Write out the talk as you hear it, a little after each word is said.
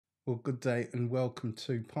Well, good day and welcome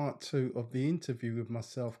to part 2 of the interview with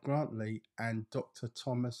myself, Grant Lee, and Dr.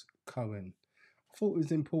 Thomas Cowan. I thought it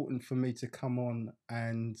was important for me to come on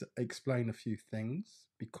and explain a few things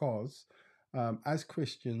because as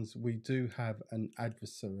Christians, we do have an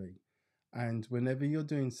adversary. And whenever you're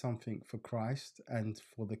doing something for Christ and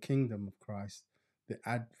for the kingdom of Christ, the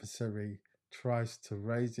adversary tries to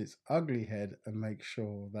raise its ugly head and make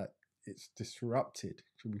sure that it's disrupted.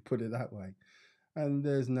 Should we put it that way? And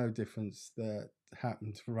there's no difference that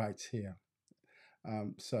happened right here.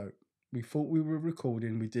 So we thought we were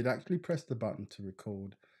recording. We did actually press the button to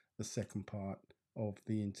record the second part of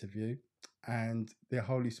the interview, and the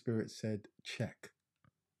Holy Spirit said, check.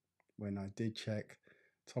 When I did check,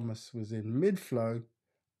 Thomas was in mid-flow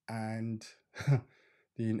and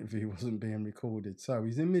the interview wasn't being recorded. So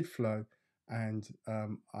he's in mid-flow, and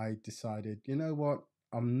I decided, you know what?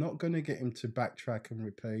 I'm not going to get him to backtrack and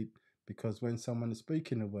repeat, because when someone is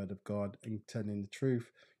speaking the word of God and telling the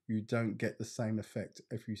truth, you don't get the same effect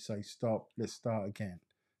if you say, stop, let's start again.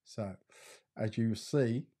 So as you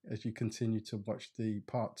see, as you continue to watch the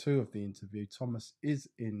part 2 of the interview, Thomas is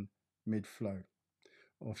in mid-flow.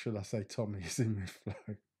 Or should I say Tommy is in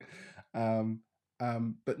mid-flow.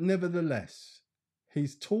 But nevertheless,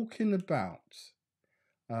 he's talking about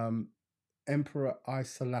Emperor Haile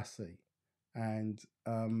Selassie and,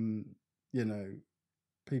 you know,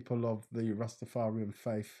 people of the Rastafarian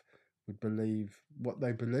faith would believe what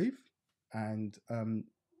they believe. And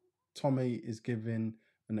Tommy is giving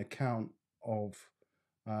an account of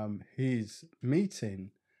his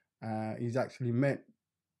meeting. He's actually met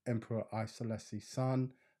Emperor Haile Selassie's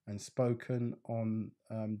son and spoken on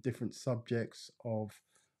different subjects of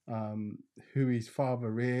who his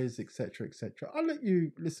father is, etc., etc. I'll let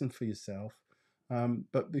you listen for yourself.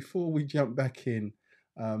 But before we jump back in,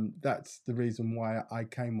 that's the reason why I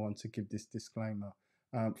came on to give this disclaimer.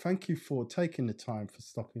 Thank you for taking the time for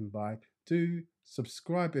stopping by. Do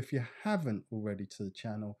subscribe if you haven't already to the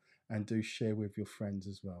channel, and do share with your friends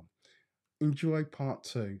as well. Enjoy part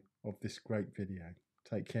 2 of this great video.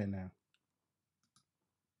 Take care now.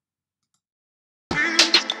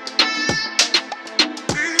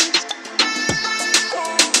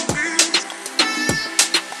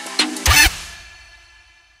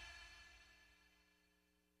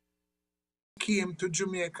 Came to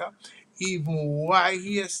Jamaica, even why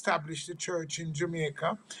he established the church in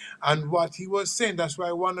Jamaica, and what he was saying. That's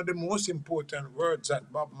why one of the most important words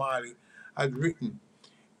that Bob Marley had written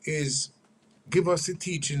is, give us the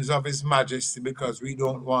teachings of His Majesty, because we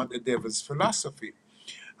don't want the devil's philosophy.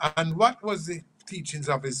 And what was the teachings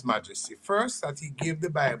of His Majesty? First, that he gave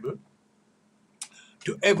the Bible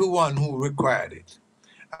to everyone who required it.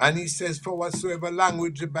 And he says, for whatsoever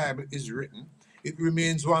language the Bible is written, it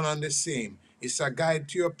remains one and the same. It's a guide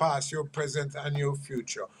to your past, your present, and your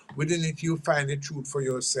future. Within it, you find the truth for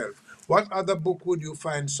yourself. What other book would you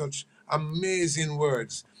find such amazing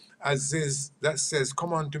words as this that says,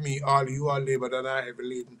 come unto me, all you are labored and are heavy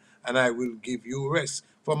laden, and I will give you rest.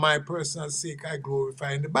 For my personal sake, I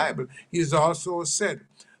glorify in the Bible. He has also said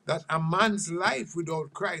that a man's life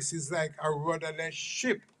without Christ is like a rudderless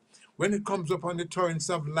ship. When it comes upon the torrents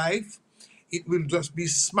of life, it will just be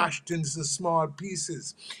smashed into small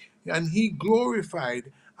pieces. And he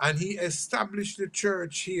glorified and he established the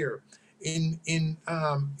church here in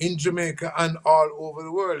Jamaica and all over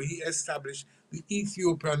the world. He established the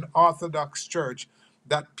Ethiopian Orthodox Church,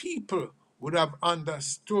 that people would have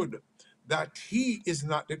understood that he is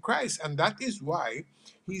not the Christ. And that is why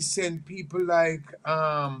he sent people like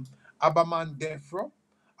Abaman Defro,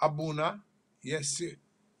 Abuna, yes,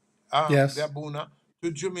 Yes. the Abuna,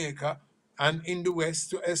 to Jamaica and in the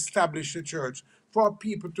West to establish the church, for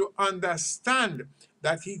people to understand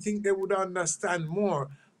that he think they would understand more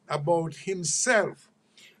about himself,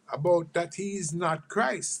 about that he is not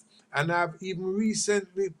Christ. And I've even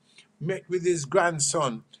recently met with his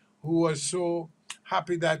grandson, who was so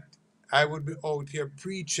happy that I would be out here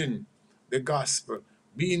preaching the gospel,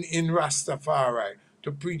 being in Rastafari,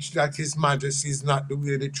 to preach that His Majesty is not the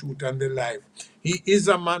way, the truth, and the life. He is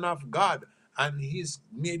a man of God, and he's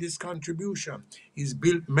made his contribution. He's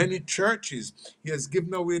built many churches. He has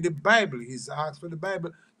given away the Bible. He's asked for the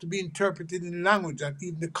Bible to be interpreted in language that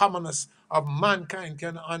even the commonest of mankind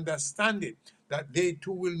can understand it, that they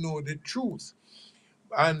too will know the truth.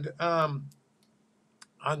 And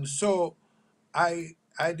so I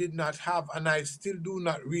did not have, and I still do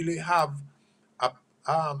not really have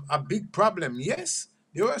a big problem. Yes,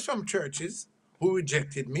 there were some churches who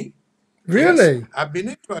rejected me. Yes, Really? I've been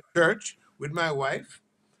into a church with my wife,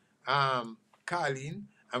 Carleen,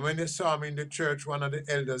 and when they saw me in the church, one of the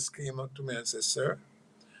elders came up to me and said, sir,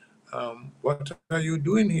 what are you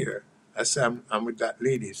doing here? I said, I'm with that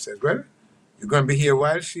lady. She said, well, you're going to be here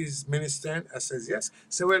while she's ministering? I says, yes.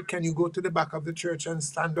 So, well, can you go to the back of the church and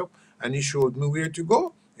stand up? And he showed me where to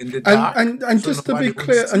go in the dark, And so just to be nobody would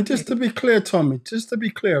clear, see me. Tommy, just to be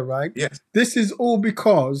clear, right? Yes. This is all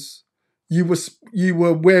because you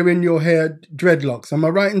were wearing your hair dreadlocks. Am I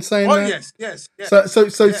right in saying that? Yes, yes, yes.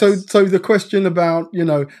 So the question about,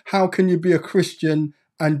 how can you be a Christian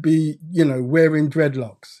and be, wearing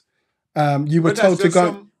dreadlocks? You were told to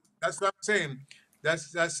go. That's what I'm saying.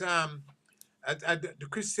 That's the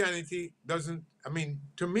Christianity doesn't. I mean,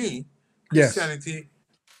 to me, Christianity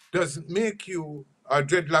doesn't make you, or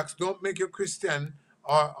dreadlocks don't make you Christian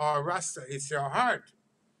or Rasta. It's your heart.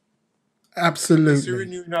 Absolutely. It's the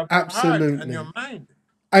renewing of your heart and your mind.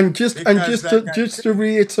 And just to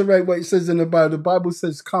reiterate what it says in the Bible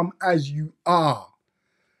says, "Come as you are."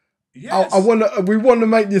 Yes. We want to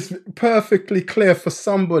make this perfectly clear for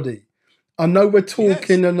somebody. I know we're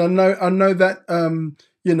talking, and I know that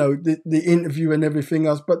the interview and everything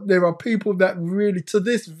else, but there are people that really, to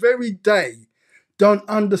this very day, don't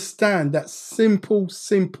understand that simple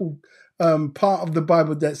part of the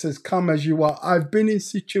Bible that says, "Come as you are." I've been in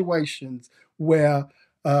situations where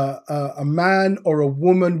a man or a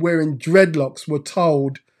woman wearing dreadlocks were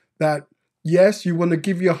told that, yes, you want to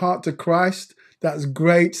give your heart to Christ. That's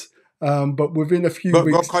great. But within a few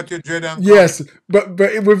weeks, go cut your dread and yes, but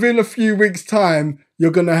within a few weeks' time,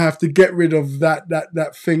 you're gonna have to get rid of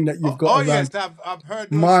that thing that you've got around. Yes, I've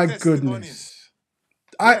heard those My testimonies. Goodness,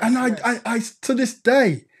 I to this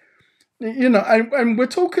day, and we're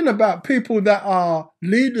talking about people that are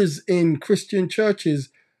leaders in Christian churches,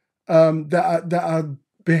 that are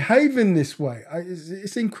behaving this way.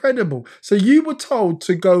 It's incredible. So you were told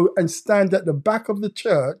to go and stand at the back of the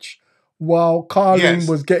church while Carlin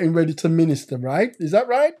was getting ready to minister, right? Is that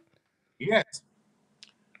right? Yes.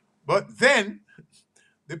 But then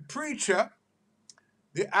the preacher,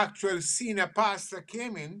 the actual senior pastor,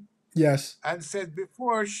 came in. Yes. And said,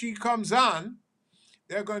 before she comes on,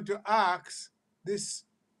 they're going to ask this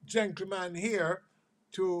gentleman here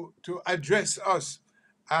to address us.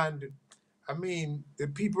 And I mean, the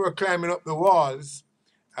people are climbing up the walls,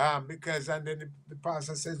 and then the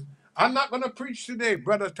pastor says, I'm not going to preach today.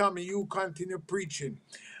 Brother Tommy, you continue preaching.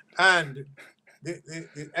 And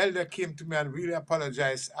the elder came to me and really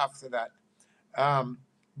apologized after that.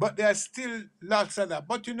 But there are still lots of that.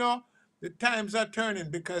 But the times are turning,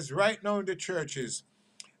 because right now in the churches,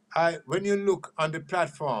 when you look on the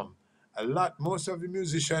platform, most of the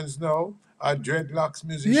musicians now are dreadlocks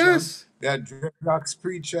musicians. Yes. They are dreadlocks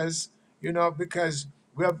preachers, because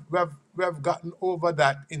we have gotten over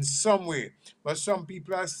that in some way. But some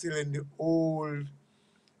people are still in the old,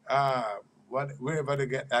 wherever they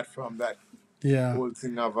get that from, that old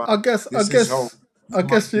thing of, I guess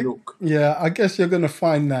you're going to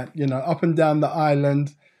find that, up and down the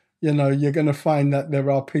island, you're going to find that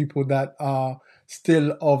there are people that are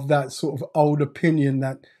still of that sort of old opinion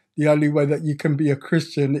that the only way that you can be a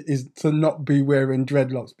Christian is to not be wearing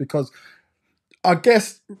dreadlocks, because I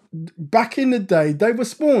guess back in the day they were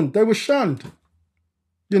spawned, they were shunned.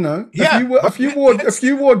 If you wore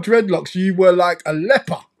dreadlocks, you were like a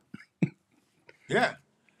leper. Yeah.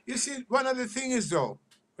 You see, one of the things is, though,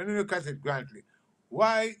 when you look at it, Grantley,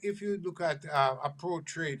 why, if you look at a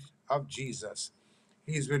portrait of Jesus,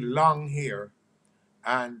 he's with long hair,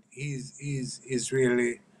 and he's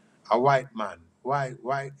really a white man.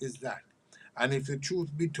 Why is that? And if the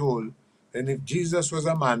truth be told, then if Jesus was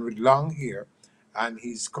a man with long hair, and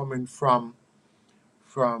he's coming from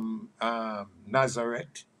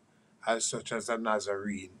Nazareth, as such as a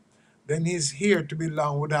Nazarene, then his hair to be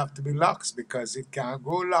long would have to be locks, because it can't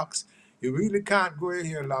grow locks. You really can't grow your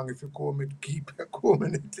hair long if you keep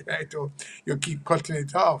combing it, right? Or you keep cutting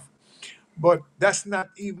it off. But that's not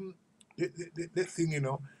even the thing,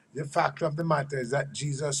 The fact of the matter is that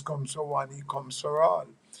Jesus comes for one, he comes for all.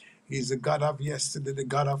 He's the God of yesterday, the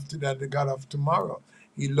God of today, the God of tomorrow.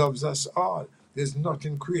 He loves us all. There's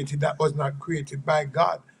nothing created that was not created by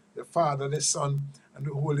God. The Father, the Son, and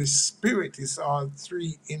the Holy Spirit is all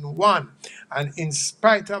three in one. And in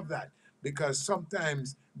spite of that, because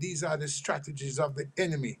sometimes these are the strategies of the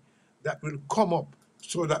enemy that will come up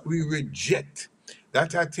so that we reject.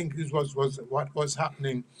 That, I think, was what was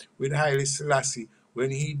happening with Haile Selassie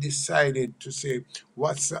when he decided to say,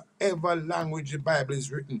 whatsoever language the Bible is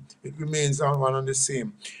written, it remains one and the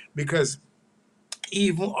same. Because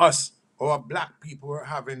even us, our black people, were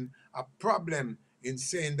having a problem in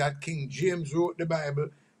saying that King James wrote the Bible.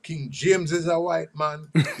 King James is a white man.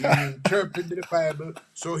 He interpreted the Bible,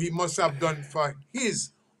 so he must have done for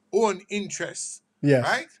his own interests. Yes.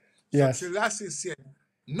 Right? Yes. So Selassie said,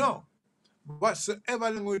 no, whatsoever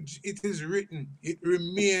language it is written, it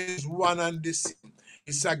remains one and the same.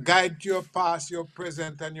 It's a guide to your past, your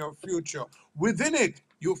present, and your future. Within it,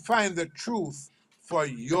 you find the truth for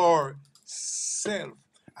yourself.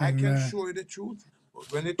 I can Amen. show you the truth,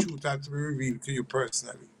 but when the truth has to be revealed to you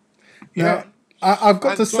personally. Yeah. Now, I've got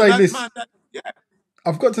And to so say that this. man, yeah.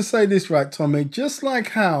 I've got to say this, right, Tommy. Just like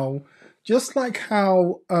how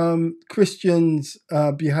Christians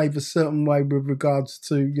behave a certain way with regards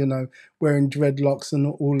to, you know, wearing dreadlocks and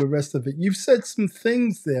all the rest of it. You've said some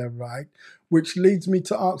things there, right, which leads me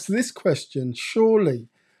to ask this question. Surely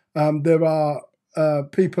there are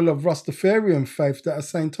people of Rastafarian faith that are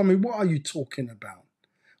saying, Tommy, what are you talking about?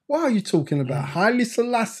 What are you talking about? Haile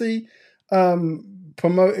Selassie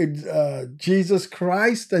promoted Jesus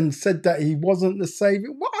Christ and said that he wasn't the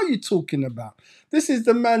savior. What are you talking about? This is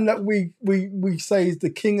the man that we say is the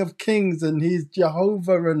King of Kings and he's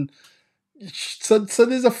Jehovah, and so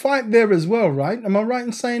there's a fight there as well, right? Am I right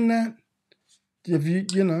in saying that? If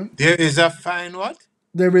you know, There is a fine what?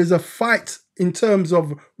 there is a fight in terms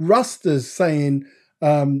of Rastas saying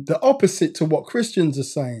the opposite to what Christians are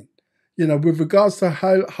saying. You know, with regards to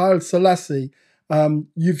Haile Selassie,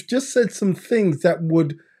 you've just said some things that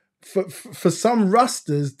would, for some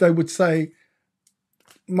Rastas, they would say,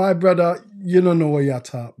 my brother, you don't know what you're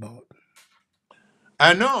talking about.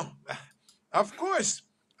 I know. Of course.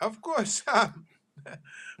 Of course.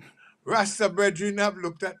 Rasta brethren have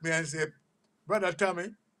looked at me and said, Brother Tommy,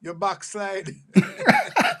 you backslide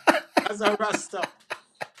as a Rasta,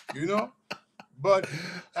 you know? But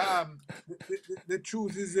the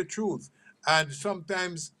truth is the truth. And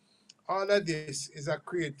sometimes all of this is a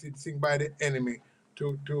created thing by the enemy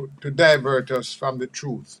to divert us from the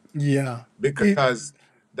truth. Yeah. Because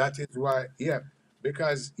that is why, yeah,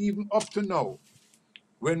 because even up to now,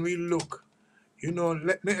 when we look, you know,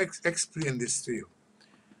 let me explain this to you.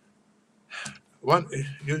 One,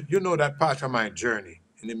 you know that part of my journey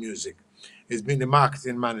in the music is being the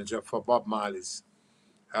marketing manager for Bob Marley's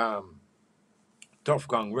Tough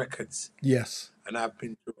Gang Records. Yes. And I've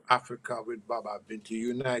been to Africa with Bob. I've been to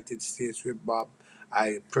United States with Bob.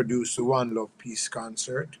 I produced the One Love Peace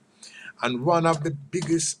concert. And one of the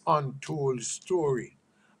biggest untold story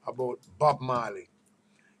about Bob Marley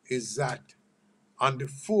is that on the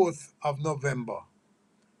 4th of November,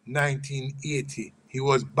 1980, he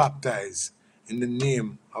was baptized in the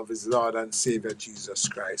name of his Lord and Savior Jesus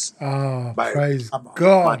Christ by Praise Abba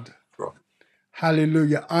God. Manifro.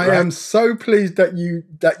 Hallelujah. I Right? am so pleased that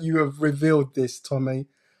you have revealed this, Tommy.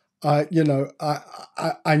 I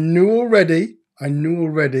knew already,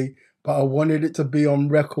 but I wanted it to be on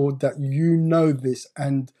record that you know this,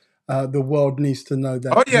 and the world needs to know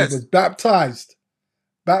that Oh, he yes. was baptized.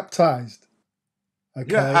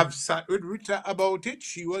 Okay. Yeah, I've sat with Rita about it.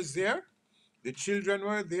 She was there. The children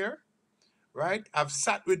were there. Right? I've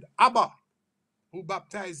sat with Abba, who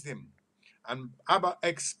baptized him. And Abba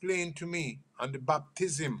explained to me on the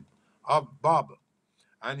baptism of Bob.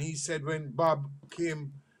 And he said when Bob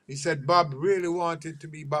came, he said Bob really wanted to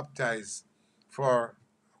be baptized for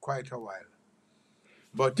quite a while.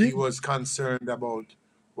 But he was concerned about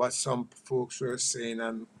what some folks were saying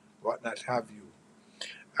and what not have you.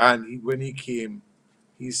 And when he came,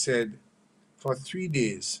 he said for 3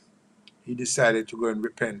 days, he decided to go in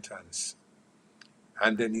repentance.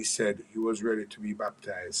 And then he said he was ready to be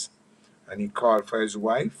baptized. And he called for his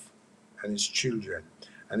wife and his children.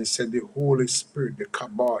 And he said the Holy Spirit, the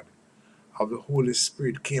kabod of the Holy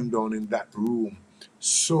Spirit came down in that room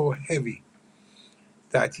so heavy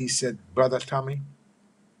that he said, Brother Tommy,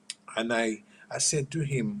 and I said to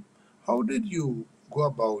him, how did you go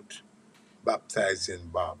about baptizing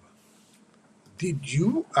Bob? Did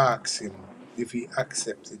you ask him if he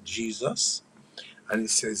accepted Jesus? And he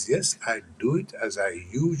says, yes, I do it as I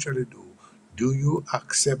usually do. Do you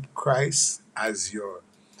accept Christ as your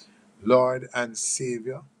Lord and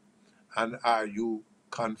Savior? And are you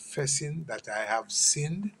confessing that I have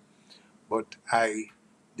sinned? But I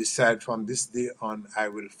decide from this day on, I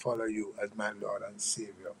will follow you as my Lord and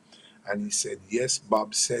Savior. And he said, yes,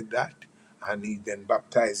 Bob said that. And he then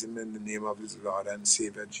baptized him in the name of his Lord and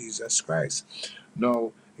Savior, Jesus Christ.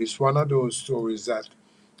 Now, it's one of those stories that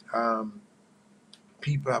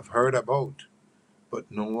people have heard about, but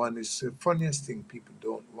no one is the funniest thing. People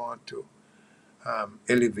don't want to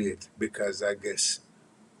elevate because I guess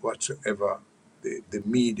whatsoever the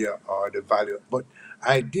media or the value. But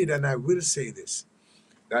I did, and I will say this,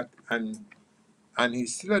 that, and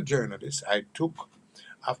he's still a journalist. I took,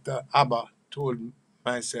 after Abba told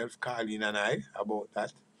myself, Carlene and I, about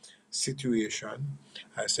that situation,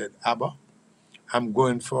 I said, Abba, I'm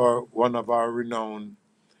going for one of our renowned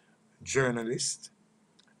journalists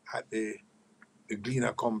at the the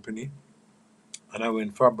Gleaner Company, and I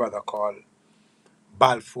went for a brother called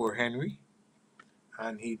Balfour Henry,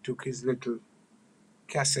 and he took his little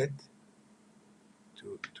cassette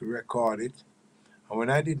to record it. And when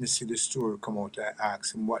I didn't see the story come out, I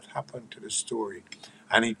asked him what happened to the story,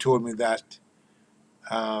 and he told me that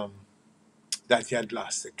that he had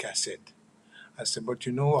lost the cassette. I said, but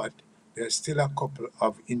you know what? There's still a couple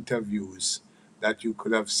of interviews that you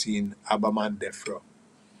could have seen Abba Mandefra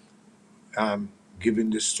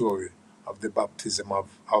giving the story of the baptism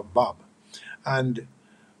of Bob. And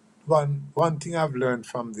one thing I've learned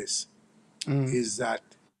from this is that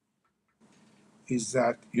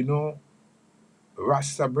you know,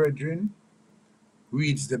 Rasta brethren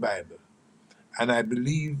reads the Bible. And I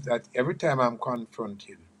believe that every time I'm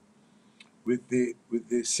confronted with the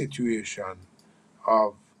situation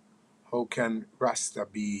of how can Rasta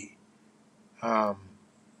be a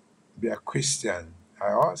Christian,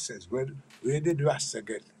 I always says, where did Rasta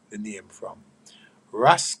get the name from?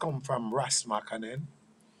 Ras come from Ras Makanen,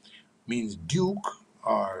 means duke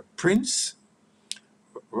or prince.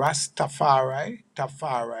 Rastafari,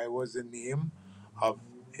 Tafari was the name of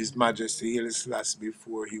His Majesty Haile Selassie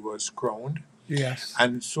before he was crowned. Yes.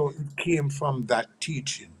 And so it came from that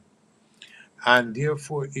teaching. And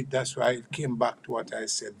therefore, that's why it came back to what I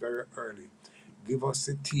said very early. Give us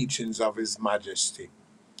the teachings of His Majesty.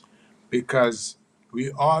 Because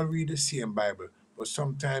we all read the same Bible, but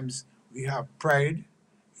sometimes we have pride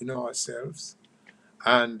in ourselves.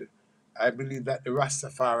 And I believe that the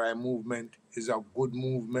Rastafari movement is a good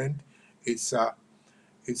movement. It's a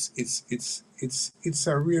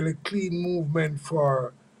really clean movement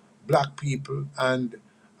for black people, and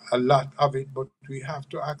a lot of it, but we have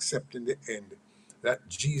to accept in the end that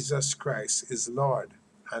Jesus Christ is Lord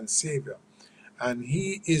and Savior. And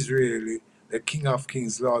He is really the King of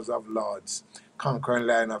Kings, Lord of Lords, conquering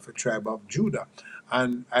Lion of the tribe of Judah.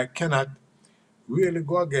 And I cannot really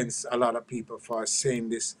go against a lot of people for saying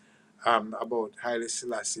this about Haile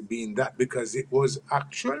Selassie being that, because it was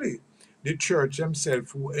actually the church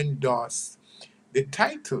themselves who endorsed the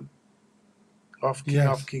title of King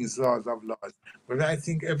of Kings, Lord of Lords. But I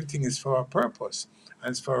think everything is for a purpose, and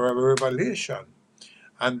it's for a revelation.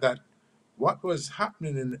 And that what was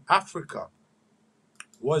happening in Africa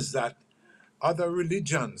was that other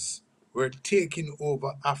religions were taking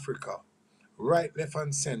over Africa, right, left,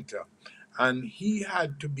 and center. And he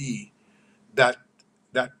had to be that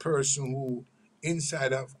person who,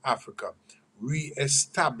 inside of Africa,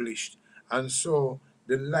 re-established. And so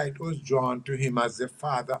the light was drawn to him as the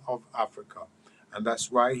father of Africa. And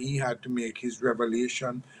that's why he had to make his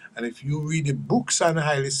revelation. And if you read the books on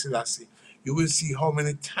Haile Selassie, you will see how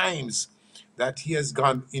many times that he has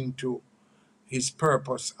gone into his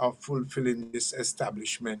purpose of fulfilling this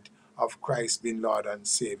establishment of Christ being Lord and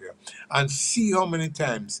Savior. And see how many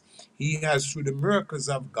times he has, through the miracles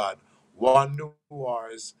of God, won the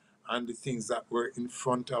wars and the things that were in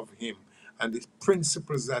front of him, and the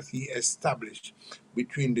principles that he established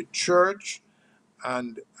between the church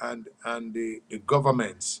and the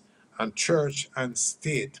governments, and church and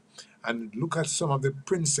state. And look at some of the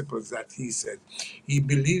principles that he said. He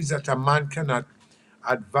believes that a man cannot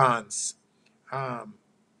advance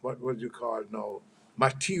what would you call now,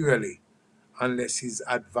 materially, unless he's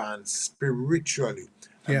advanced spiritually.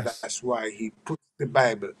 And that's why he puts the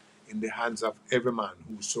Bible in the hands of every man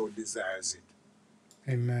who so desires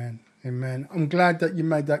it. Amen. Amen. I'm glad that you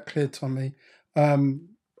made that clear, Tommy.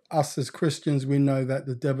 Us as Christians, we know that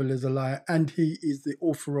the devil is a liar and he is the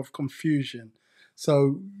author of confusion.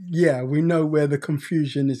 So, yeah, we know where the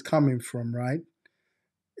confusion is coming from, right?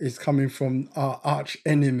 It's coming from our arch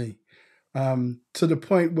enemy. To the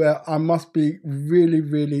point where I must be really,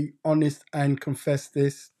 really honest and confess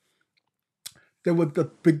this. There was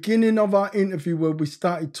the beginning of our interview where we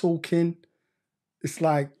started talking. It's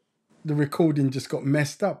like the recording just got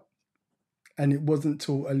messed up. And it wasn't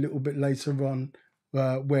till a little bit later on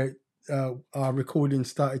where our recording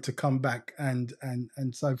started to come back and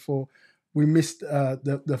so forth. We missed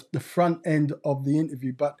the front end of the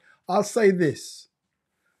interview. But I'll say this.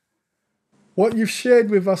 What you've shared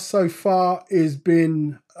with us so far has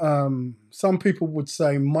been, some people would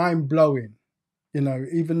say, mind-blowing. You know,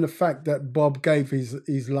 even the fact that Bob gave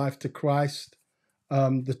his life to Christ,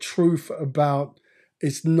 the truth about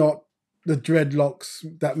it's not the dreadlocks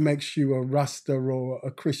that makes you a Rasta or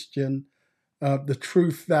a Christian, the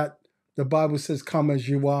truth that the Bible says, come as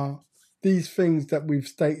you are. These things that we've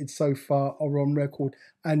stated so far are on record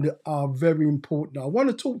and are very important. I want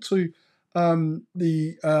to talk to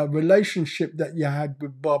the relationship that you had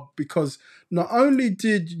with Bob, because not only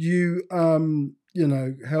did you,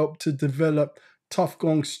 help to develop Tough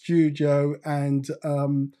Gong Studio, and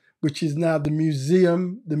which is now the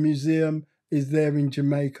museum. The museum is there in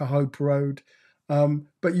Jamaica, Hope Road.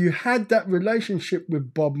 But you had that relationship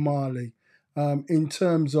with Bob Marley in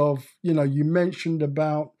terms of, you mentioned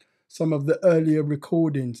about some of the earlier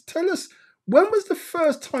recordings. Tell us, when was the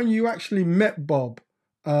first time you actually met Bob?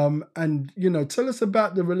 And, tell us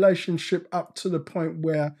about the relationship up to the point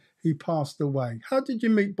where he passed away. How did you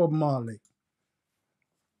meet Bob Marley?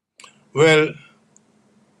 Well,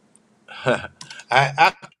 I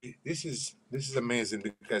actually, this is amazing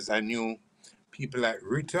because I knew people like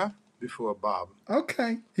Rita before Bob.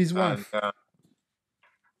 Okay, his And wife.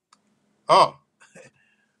 oh,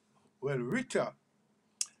 well, Rita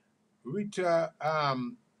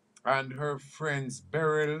and her friends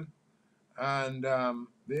Beryl, and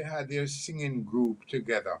they had their singing group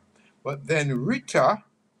together. But then Rita,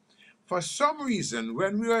 for some reason,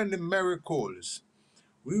 when we were in the Mericoles,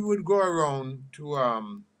 we would go around to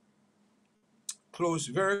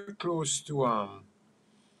very close to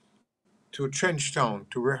Trenchtown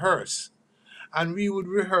to rehearse, and we would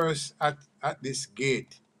rehearse at this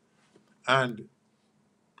gate, and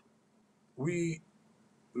we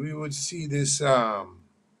would see this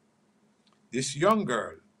young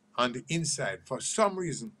girl on the inside. For some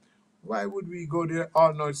reason, why would we go there?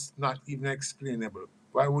 Oh no, it's not even explainable.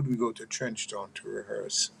 Why would we go to Trenchtown to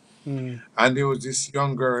rehearse? And there was this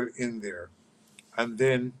young girl in there, and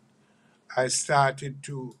then I started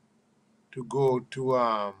to go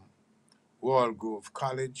to Walgrove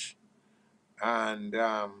College, and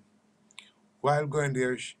while going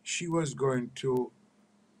there, she was going to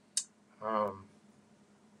um,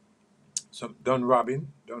 some Dunrobin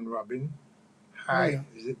Oh High. yeah.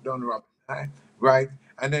 Is it Dunrobin High? Right.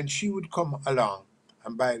 And then she would come along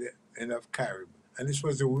and by the end of Carib. And this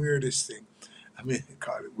was the weirdest thing. I mean, I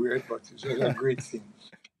call it weird, but it was a great thing.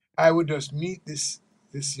 I would just meet this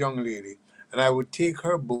young lady, and I would take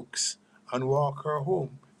her books and walk her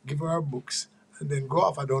home, give her books, and then go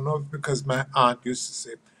off. I don't know if because my aunt used to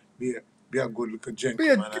say, be a good little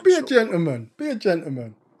gentleman and Be a show. gentleman. Be a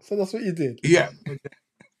gentleman. So that's what you did. Yeah.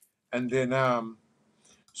 And then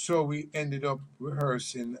so we ended up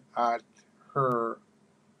rehearsing at her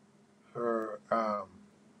her um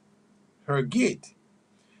her gate.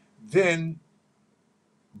 Then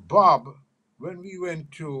Bob, when we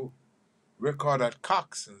went to record at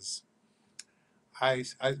Coxon's, I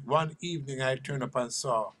one evening I turned up and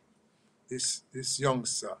saw this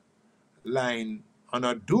youngster lying on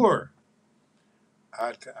a door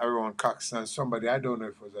at around Coxon, and somebody, I don't know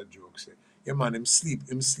if it was a joke, say, yeah man, him sleep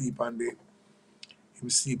on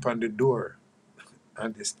the door,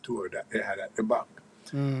 on this door that they had at the back.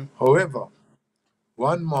 However,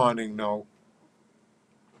 one morning now,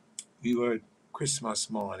 we were Christmas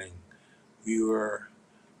morning, we were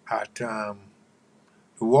at the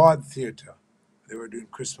Ward Theatre. They were doing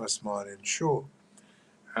Christmas morning show.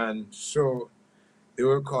 And so they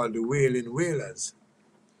were called the Wailing Wailers.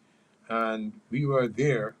 And we were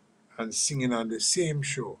there and singing on the same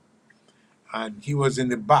show. And he was in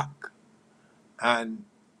the back. And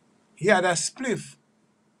he had a spliff.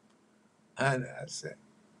 And I said,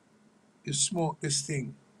 you smoke this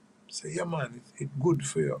thing? I said, yeah man, it's good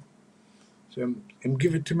for you. So him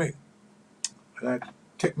give it to me. And I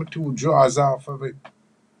take my two drawers off of it.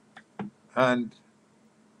 And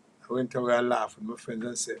I went away and laughed with my friends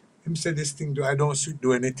and said, him said this thing, I don't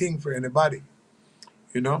do anything for anybody,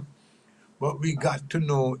 you know? But we got to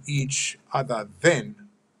know each other then,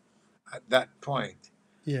 at that point.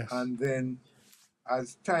 Yes. And then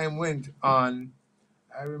as time went on,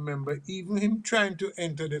 I remember even him trying to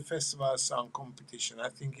enter the festival song competition. I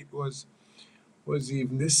think it was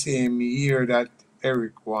even the same year that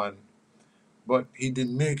Eric won, but he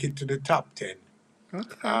didn't make it to the top 10.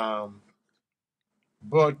 Okay.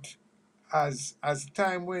 But as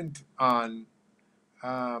time went on,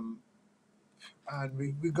 and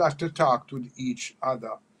we got to talk with each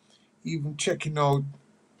other, even checking out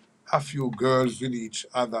a few girls with each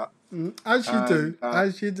other. As you And do.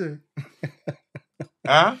 As you do.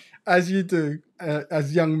 huh? As you do.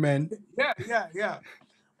 As young men. Yeah.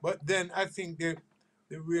 But then I think the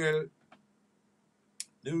real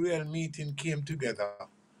meeting came together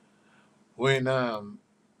when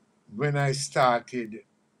I started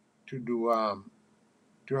to do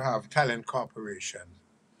to have Talent Corporation.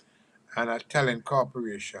 And at Talent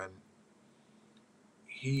Corporation,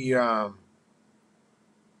 he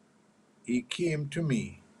came to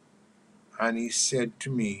me and he said to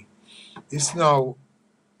me, this now,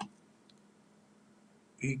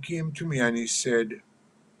 he came to me and he said,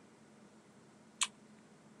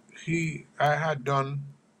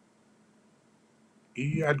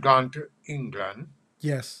 he had gone to England.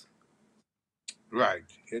 Yes. Right.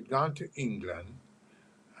 He had gone to England,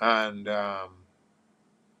 and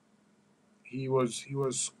he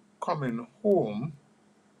was coming home.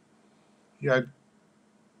 He had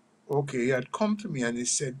He had come to me and he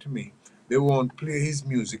said to me, they won't play his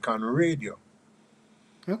music on radio.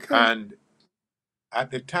 Okay. And at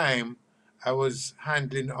the time, I was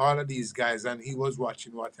handling all of these guys, and he was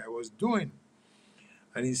watching what I was doing.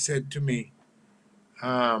 And he said to me,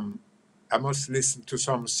 I must listen to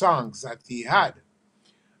some songs that he had.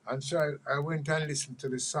 And so I went and listened to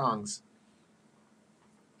the songs.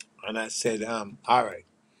 And I said, all right,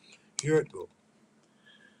 here it go.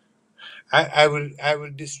 I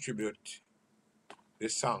will distribute the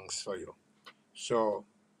songs for you. So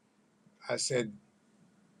I said,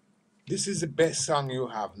 this is the best song you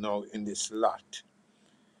have now in this lot,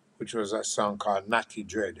 which was a song called Natty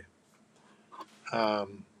Dread.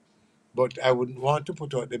 But I wouldn't want to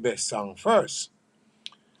put out the best song first.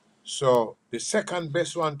 So the second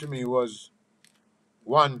best one to me was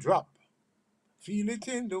One Drop. Feel it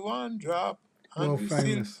in the one drop, and Well we still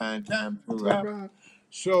famous. find time to To rap. rap.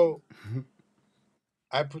 So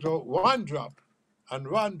I put out One Drop, and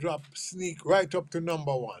One Drop sneak right up to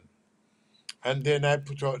number one. And then I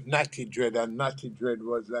put out Natty Dread, and Natty Dread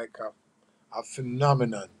was like a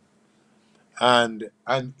phenomenon. And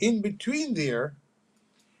in between there,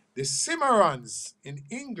 the Cimarrons in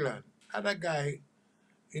England had a guy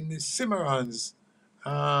in the Cimarrons,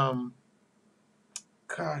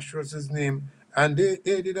 gosh, what's his name? And they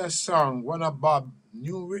did a song, one of Bob's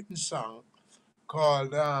new written song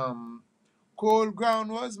called Cold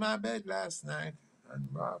Ground Was My Bed Last Night,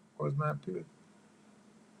 and Bob was my pillow.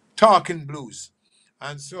 Talking Blues.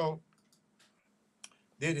 And so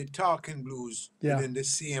they did Talking Blues Yeah. within the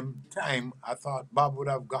same time. I thought Bob would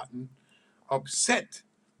have gotten upset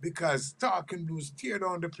because Talking Blues tear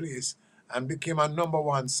down the place and became a number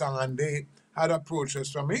one song, and they had approached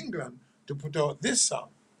us from England to put out this song.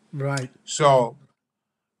 Right. So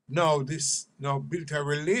now built a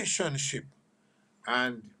relationship,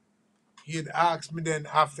 and he had asked me then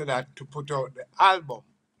after that to put out the album.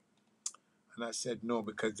 And I said no,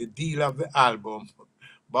 because the deal of the album,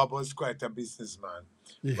 Bob was quite a businessman,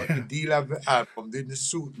 but the Yeah. deal of the album didn't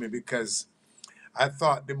suit me, because I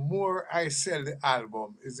thought the more I sell the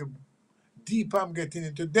album is the deeper I'm getting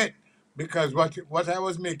into debt, because what I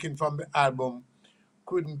was making from the album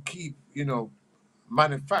couldn't keep,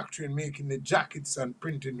 manufacturing, making the jackets and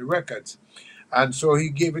printing the records. And so he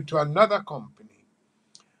gave it to another company.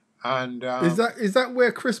 And Is that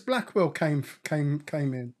where Chris Blackwell came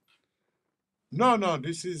in? no,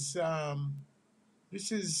 this is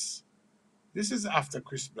after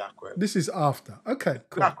Chris Blackwell. This is after. Okay,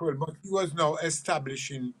 cool. Blackwell, but he was now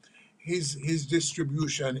establishing his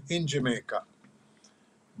distribution in Jamaica.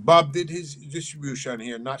 Bob did his distribution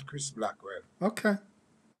here, not Chris Blackwell. Okay.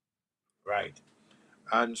 Right.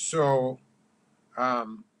 And so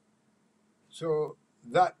so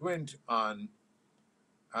that went on,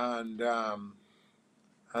 and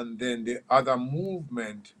then the other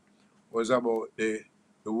movement was about the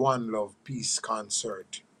One Love Peace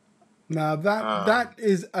concert. Now that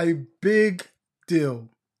is a big deal,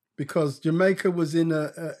 because Jamaica was in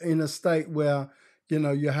a state where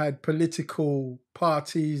you had political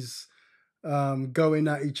parties going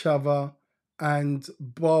at each other, and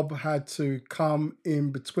Bob had to come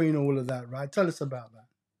in between all of that. Right? Tell us about that.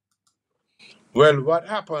 Well, what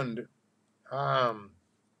happened? I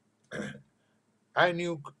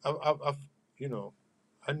knew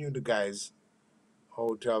I knew the guys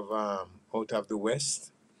out of the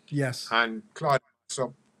West. Yes. And Claude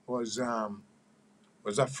Massop was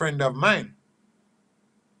a friend of mine.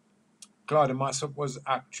 Claude Massop was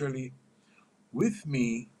actually with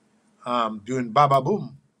me doing Baba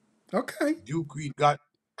Boom. Okay. Duke Reid got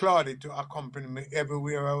Claude to accompany me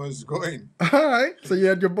everywhere I was going. All right. So you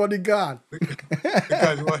had your bodyguard.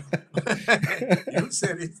 Because what you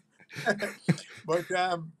said it. But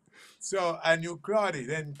so I knew Claude.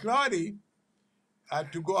 Then Claude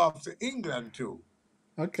had to go off to England too.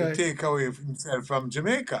 Okay. To take away himself from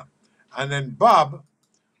Jamaica. And then Bob,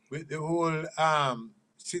 with the whole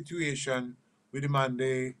situation with him on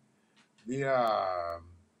the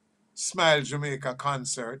Smile Jamaica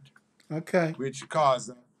concert, Okay. which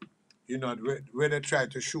caused, where they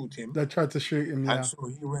tried to shoot him. They tried to shoot him, yeah. And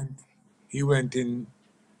so he went into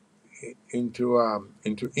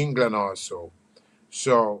England also.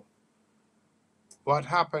 So what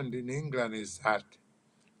happened in England is that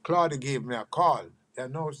Claude gave me a call.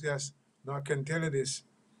 Yes, no, I can tell you this.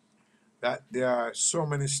 that there are so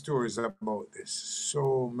many stories about this,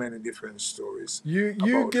 so many different stories You about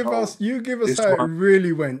give how us this how it one.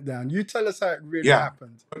 really went down. You tell us how it really Yeah,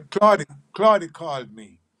 happened. but Claudia called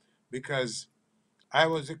me because I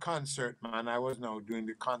was a concert man. I was now doing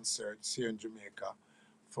the concerts here in Jamaica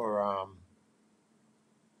for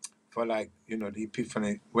like, you know, the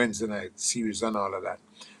Epiphany Wednesday night series and all of that.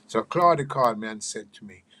 So Claudia called me and said to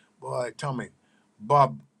me, "Boy, Tommy,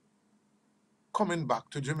 Bob coming back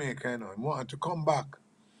to Jamaica, you know, he wanted to come back.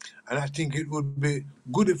 And I think it would be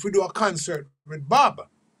good if we do a concert with Bob.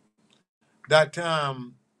 That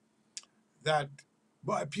that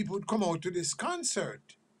boy, people would come out to this concert."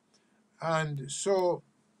 And so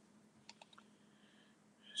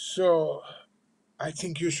I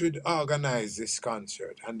think you should organize this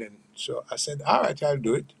concert. And then so I said, all right, I'll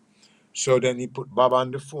do it. So then he put Bob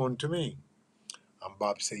on the phone to me. And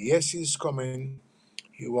Bob said, yes, he's coming.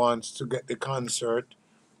 He wants to get the concert,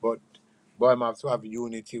 but boy, I have to have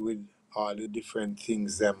unity with all the different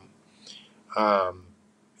things them. Um,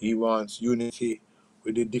 he wants unity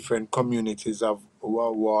with the different communities of who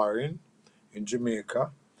are warring in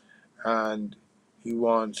Jamaica, and he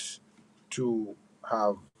wants to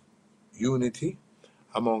have unity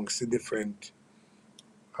amongst the different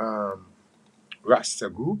um, Rasta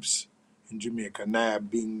groups in Jamaica,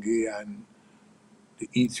 Nyabingi and the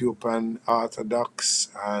Ethiopian Orthodox,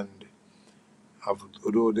 and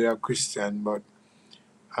although they are Christian, but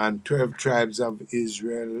and 12 tribes of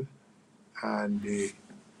Israel and the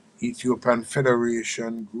Ethiopian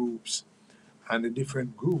Federation groups and the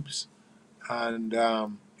different groups. And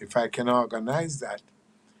if I can organize that,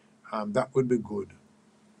 that would be good.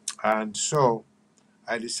 And so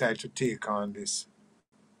I decided to take on this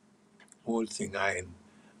whole thing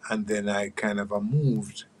and then I kind of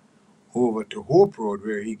moved over to Hope Road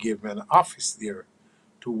where he gave me an office there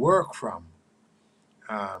to work from.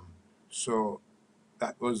 Um, so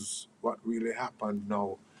that was what really happened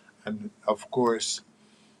now. And of course,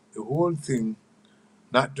 the whole thing,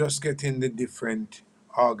 not just getting the different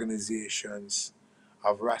organizations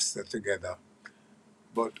of Rasta together,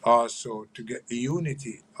 but also to get the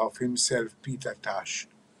unity of himself, Peter Tosh,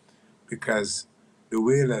 because the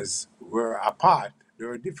Whalers were apart. They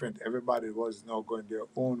were different. Everybody was now going their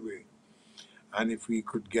own way. And if we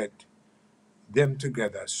could get them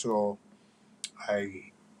together, so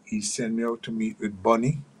he sent me out to meet with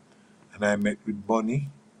Bonnie, and I met with Bonnie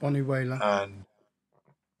Bonnie Whaler. and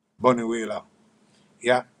Bonnie Whaler.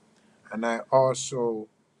 Yeah. And I also,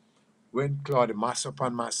 when Claude Massop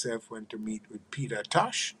and myself went to meet with Peter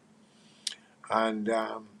Tosh, and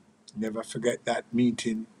never forget that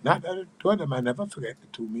meeting. Not that two of them, I never forget the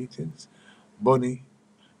two meetings.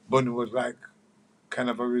 Bonnie was like kind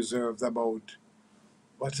of a reserved about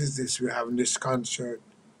what is this? We're having this concert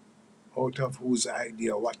out of whose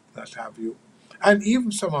idea, what not have you. And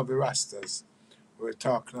even some of the Rastas were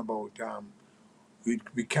talking about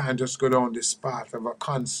we can't just go down this path of a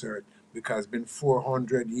concert because it's been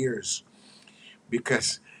 400 years.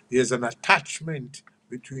 Because there's an attachment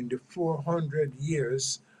between the 400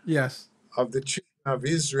 years Yes. of the children of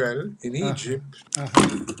Israel in Uh-huh. Egypt.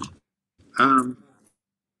 Uh-huh. Um,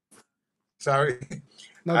 sorry,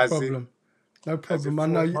 No as the problem. No as the problem. I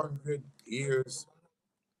know you. 400 years.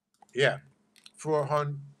 Yeah,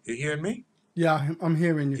 400. You hear me? Yeah, I'm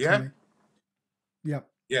hearing you, Yeah. Tommy. Yep.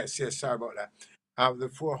 Yes. Yes. Sorry about that. Of the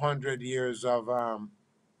 400 years of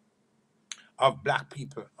black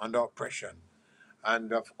people under oppression,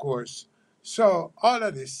 and of course, so all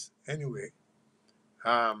of this anyway.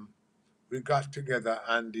 Um, we got together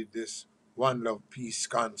and did this One Love Peace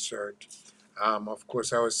concert. Of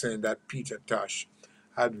course, I was saying that Peter Tosh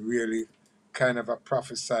had really kind of a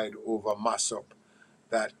prophesied over Massop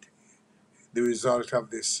that the result of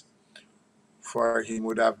this for him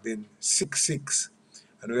would have been 6'6".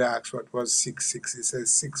 And we asked what was 6'6". He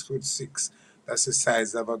says 6'6". That's the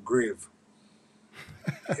size of a grave.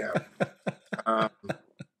 Yeah. Um,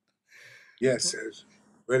 yes.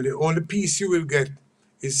 Well, the only peace you will get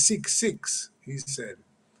is 6'6", he said.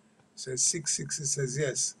 Says 6'6". He says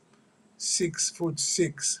yes.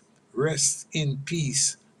 6'6", rest in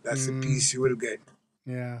peace. That's the Mm, peace you will get.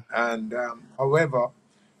 yeah. And however,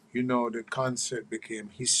 you know, the concert became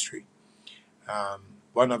history. Um,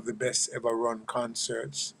 One of the best ever run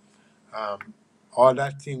concerts. Um, all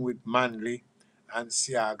that thing with Manley and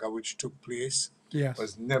Siaga, which took place, Yes.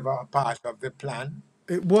 was never a part of the plan.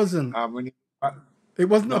 It wasn't. When you, It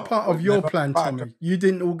wasn't a no, part of was your never plan, part of. Tommy. You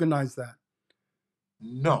didn't organize that.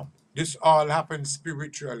 No, this all happened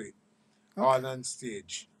spiritually, Okay. all on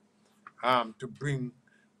stage, to bring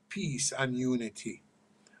peace and unity,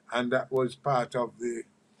 and that was part of the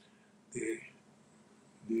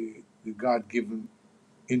the God-given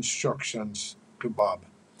instructions to Bob.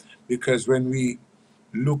 Because when we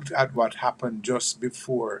looked at what happened just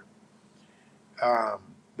before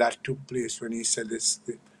that took place, when he said this,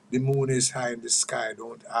 the moon is high in the sky,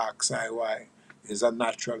 don't ask I why. There's a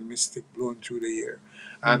natural mystic blowing through the air.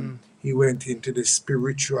 And he went into the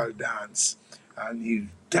spiritual dance, and he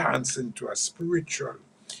danced into a spiritual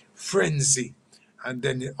frenzy. And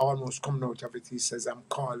then it almost coming out of it, he says, I'm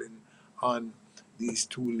calling on these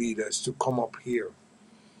two leaders to come up here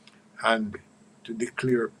and to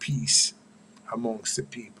declare peace amongst the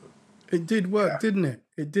people. It did work, didn't it?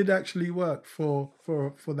 It did actually work for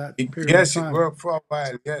that period Yes, of time. it worked for a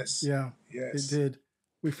while. Yes. Yeah, Yes. it did.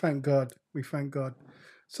 We thank God. We thank God.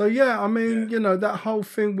 So yeah, I mean, you know, that whole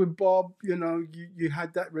thing with Bob, you know, you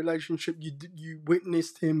had that relationship. You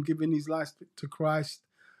witnessed him giving his life to Christ.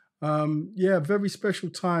 Yeah, very special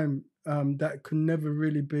time that can never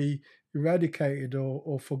really be eradicated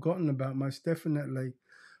or forgotten about. Most definitely.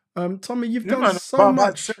 Tommy, you've done Man, so Bob had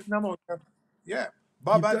much. certain amount of,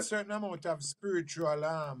 Bob had certain amount of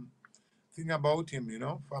spiritual thing about him, you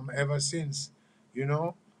know, from ever since, you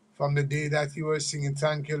know, from the day that he was singing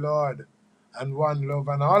Thank You Lord and One Love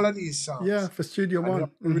and all of these songs. Yeah, for Studio And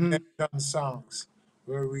One. the redemption songs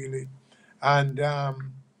were really, and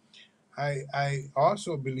I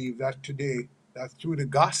also believe that today, that through the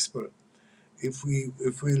gospel, if we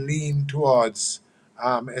lean towards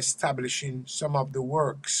establishing some of the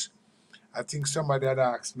works, I think somebody had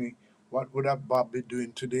asked me, what would have Bob be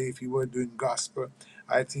doing today if he were doing gospel?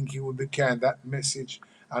 I think he would be carrying that message,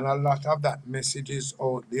 and a lot of that message is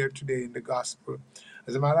out there today in the gospel.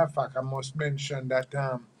 As a matter of fact, I must mention that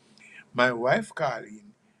my wife,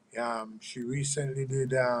 Colleen, she recently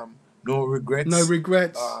did No Regrets. No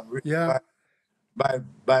Regrets. Written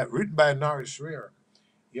written by Norris Weir.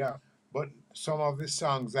 Yeah, but some of the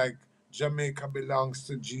songs like Jamaica Belongs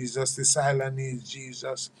to Jesus, This Island Needs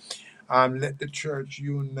Jesus, Let the Church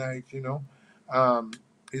Unite, you know,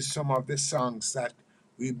 is some of the songs that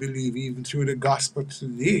we believe even through the gospel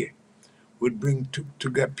today would bring to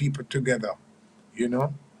get people together, you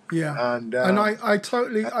know. Yeah, And I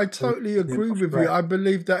totally agree with you. I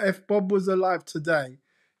believe that if Bob was alive today,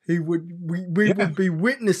 we would be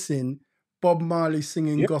witnessing Bob Marley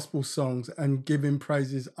singing gospel songs and giving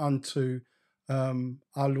praises unto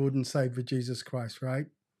our Lord and Savior Jesus Christ. Right?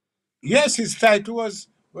 Yes, his title was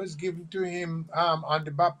given to him on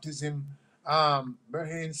the baptism,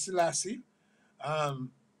 Haile Selassie,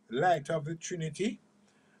 Light of the Trinity,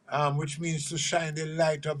 which means to shine the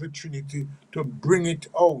light of the Trinity, to bring it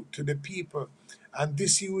out to the people. And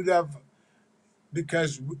this he would have,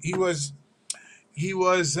 because he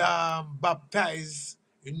was baptized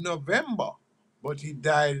in November, but he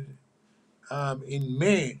died in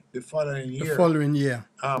May the following year. The following year.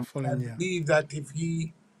 I believe that if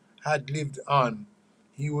he had lived on,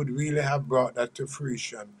 he would really have brought that to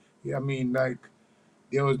fruition. I mean, like,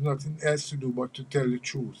 there was nothing else to do but to tell the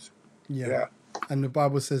truth. Yeah. And the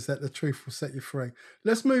Bible says that the truth will set you free.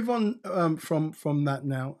 Let's move on from that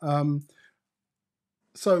now.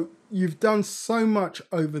 So you've done so much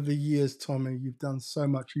over the years, Tommy. You've done so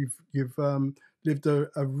much. You've lived a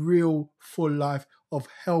real full life of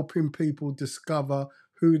helping people discover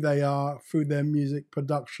who they are through their music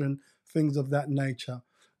production, things of that nature.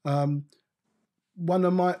 One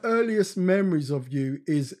of my earliest memories of you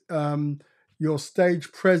is your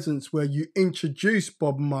stage presence where you introduced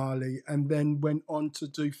Bob Marley and then went on to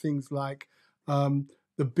do things like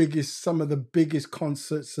some of the biggest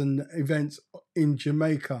concerts and events in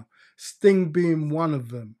Jamaica, Sting being one of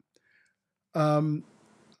them.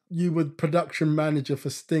 You were production manager for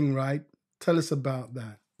Sting, right? Tell us about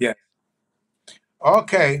that. Yeah.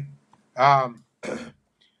 Okay.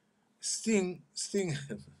 Sting Sting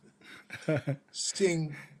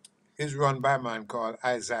is run by a man called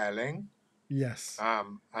Isaiah Lang. Yes.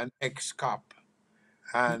 An ex-cop.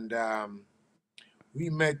 And we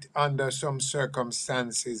met under some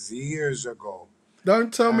circumstances years ago.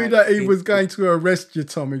 Don't tell me that he was going to arrest you,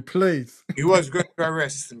 Tommy, please. He was going to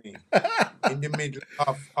arrest me in the middle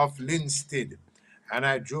of Linstead. And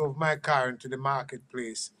I drove my car into the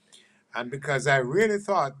marketplace. And because I really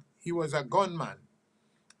thought he was a gunman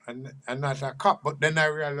and not a cop, but then I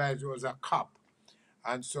realized he was a cop.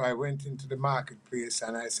 And so I went into the marketplace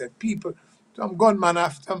and I said, people, some gunman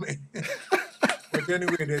after me. But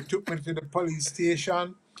anyway, they took me to the police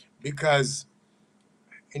station because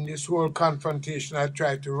in this whole confrontation, I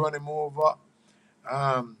tried to run him over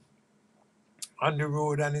on the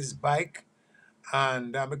road on his bike,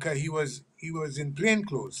 and because he was in plain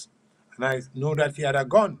clothes, and I know that he had a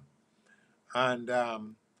gun. And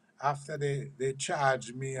after they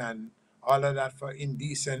charged me and all of that for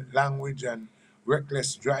indecent language and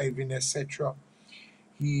reckless driving, etc.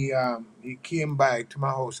 He came by to my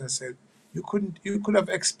house and said, you could have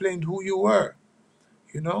explained who you were,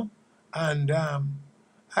 you know, and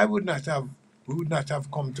I would not have we would not have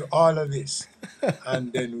come to all of this.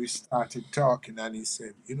 And then we started talking, and he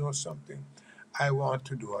said, you know something, I want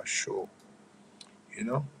to do a show, you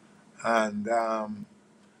know, and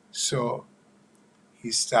so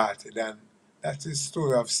he started, and that's the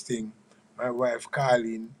story of Sting. My wife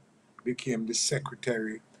Carlene became the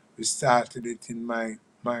secretary. We started it in my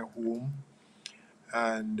home,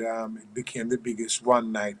 and it became the biggest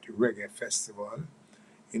one-night reggae festival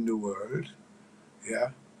in the world.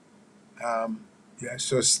 Yeah, yeah.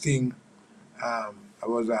 So Sting, I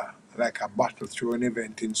was like a battle through an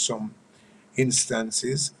event in some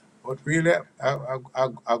instances, but really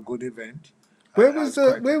a good event, and has quite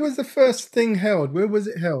a Where bit. was the first thing held? Where was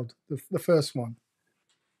it held? The first one.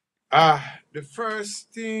 The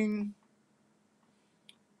first thing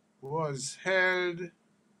was held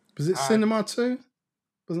Was it at Cinema 2?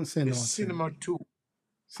 Wasn't the Cinema 2. Cinema 2.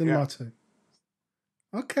 Cinema Yeah, 2.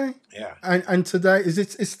 Okay. yeah. And today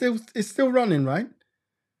it's still running, right?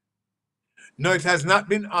 No, it has not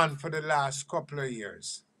been on for the last couple of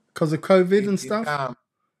years. Because of COVID It and it stuff? um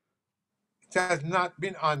it has not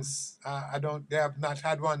been on. I don't. They have not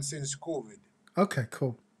had one since COVID. Okay,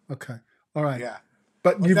 cool. Okay. All right. Yeah,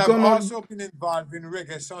 But but you've I've gone on. also been involved in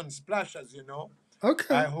Reggae Sunsplash, as you know. I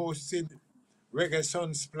Okay. hosted Reggae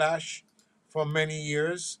Sunsplash for many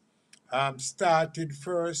years. Started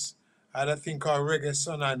first at a thing called Reggae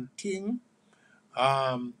Sun and Ting.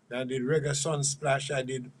 I did Reggae Sunsplash. I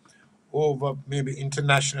did over maybe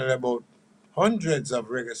internationally about hundreds of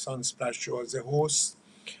Reggae Sunsplash shows. A host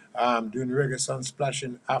doing Reggae Sunsplash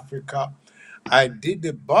in Africa. I did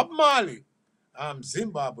the Bob Marley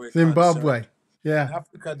Zimbabwe Zimbabwe. concert in Yeah.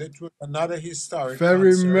 Africa. That was another historic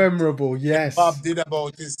Very concert. memorable. And Bob Yes. did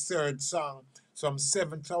about his third song. Some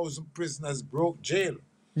 7,000 prisoners broke jail to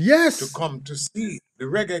Yes. come to see the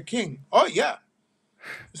Reggae King. Oh, yeah.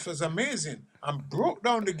 This was amazing. And broke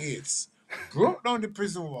down the gates, broke down the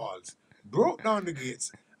prison walls, broke down the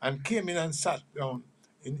gates, and came in and sat down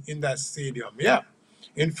in that stadium. Yeah.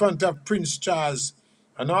 In front of Prince Charles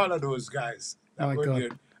and all of those guys that My were God.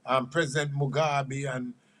 there. President Mugabe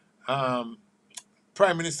and um,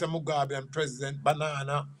 Prime Minister Mugabe and President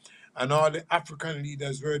Banana and all the African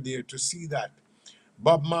leaders were there to see that.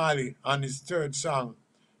 Bob Marley on his third song,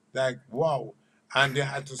 like wow. And they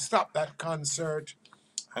had to stop that concert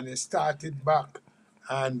and they started back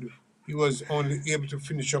and he was only able to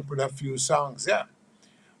finish up with a few songs. Yeah.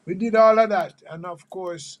 We did all of that. And of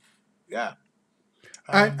course, yeah.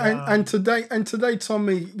 And And today,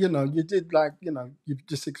 Tommy, you did you've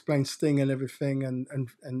just explained Sting and everything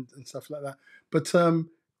and stuff like that. But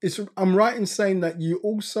I'm right in saying that you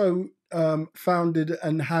also founded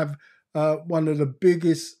and have one of the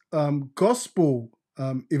biggest gospel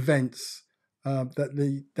events that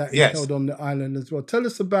is yes. held on the island as well. Tell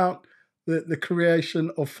us about the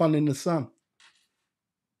creation of Fun in the Sun.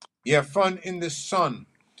 Yeah, Fun in the Sun.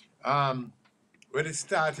 When it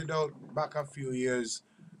started out back a few years,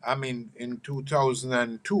 I mean in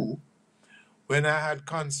 2002, when I had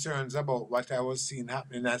concerns about what I was seeing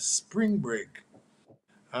happening at spring break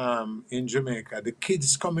in Jamaica. The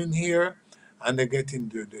kids come in here and they get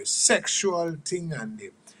into the sexual thing and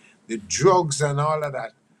the drugs and all of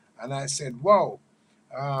that. And I said, wow.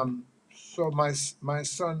 So my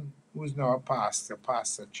son, who's now a pastor,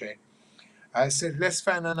 Pastor Che, I said, let's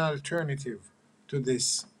find an alternative to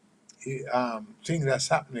this thing that's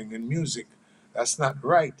happening in music. That's not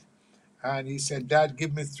right. And he said, Dad,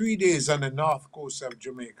 give me 3 days on the north coast of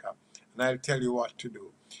Jamaica, and I'll tell you what to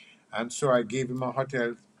do. And so I gave him a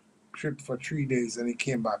hotel trip for 3 days, and he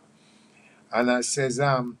came back. And I says,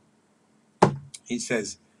 he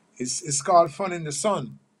says, it's called Fun in the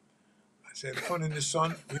Sun. I said, Fun in the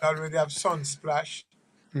Sun? We already have Sunsplash.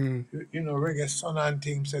 Mm. You know, Reggae Sun and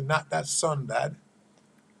team said, not that sun, Dad.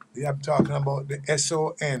 They are talking about the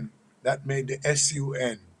SON that made the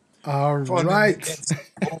SUN. All Fun in the right.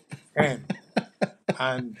 SON.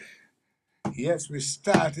 And yes, we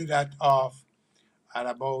started that off at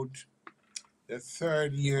about the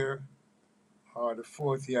third year or the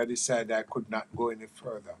fourth year. I decided I could not go any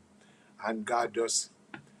further. And God just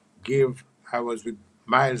gave, I was with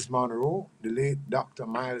Miles Monroe, the late Dr.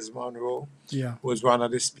 Miles Monroe, Yeah. who was one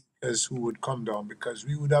of the speakers who would come down because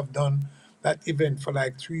we would have done that event for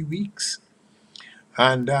like 3 weeks.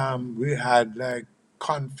 And we had like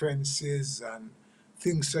conferences and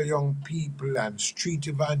things for young people and street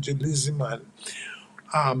evangelism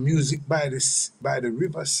and music by the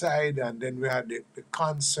riverside, and then we had the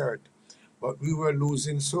concert. but we were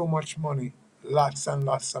losing so much money, lots and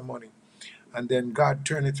lots of money. And then God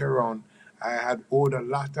turned it around. I had owed a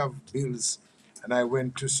lot of bills, and I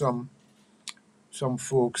went to some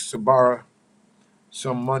folks to borrow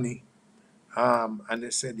some money. And they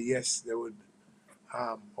said yes, they would.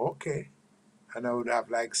 Okay, and I would have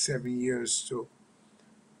like 7 years to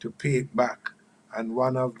pay it back. And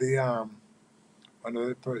one of the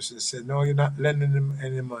persons said, "No, you're not lending him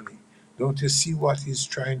any money. Don't you see what he's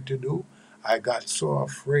trying to do?" I got so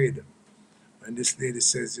afraid. And this lady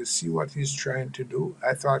says, "You see what he's trying to do?"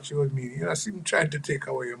 I thought she was meaning, I see him trying to take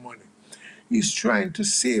away your money. He's trying to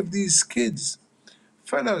save these kids.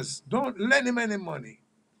 Fellas, don't lend him any money.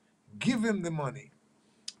 Give him the money.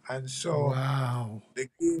 And so Wow. they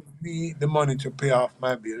gave me the money to pay off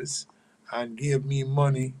my bills and gave me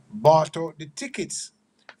money, bought out the tickets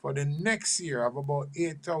for the next year of about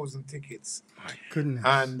 8,000 tickets. My goodness.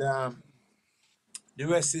 And the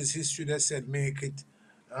rest is history. They said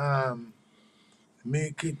um,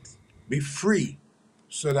 make it be free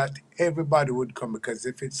so that everybody would come. Because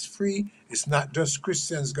if it's free, it's not just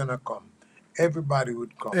Christians gonna come. Everybody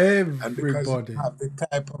would come. And because you Everybody. have the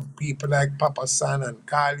type of people like Papa San and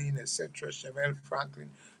Carlene, etc., Chevelle Franklin,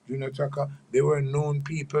 Junior Tucker, they were known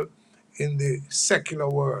people in the secular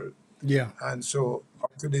world. Yeah. And so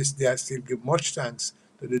up to this day, I still give much thanks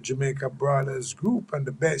to the Jamaica Brothers Group and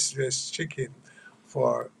the Best Dressed Chicken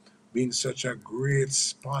for being such a great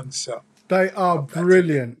sponsor They are of that event.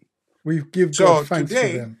 brilliant. We give God So thanks for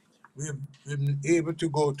today, them. we've been able to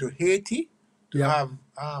go to Haiti to Yeah.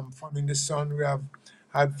 have fun in the sun. We have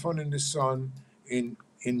had fun in the sun in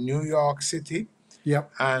New York City,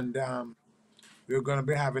 Yep. and we're going to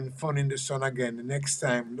be having fun in the sun again the next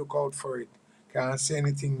time. Look out for it. Can't say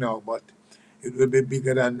anything now, but it will be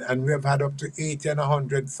bigger than. And we have had up to 80 and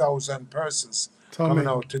 100,000 persons coming Tommy,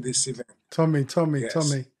 out to this event. Tommy.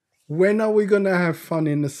 Yes. When are we going to have fun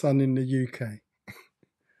in the sun in the UK?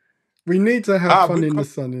 We need to have fun We in the come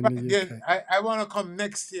sun in back the again. UK. I want to come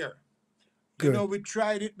next year. You know, Good. we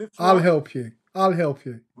tried it I'll before. help you. I'll help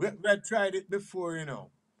you. We had tried it before, you know.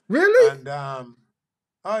 Really? And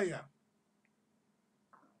oh yeah,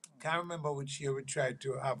 can't remember which year we tried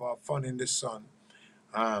to have our fun in the sun.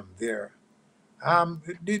 There.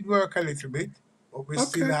 It did work a little bit, but we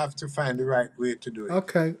still Okay. have to find the right way to do it.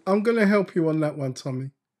 Okay. I'm going to help you on that one,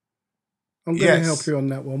 Tommy. I'm going to help Yes. you on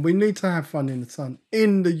that one. We need to have fun in the sun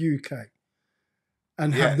in the UK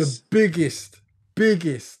and have the Yes.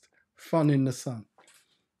 biggest fun in the sun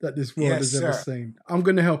that this world Yes, has ever sir. seen. I'm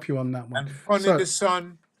going to help you on that one. And fun in So, the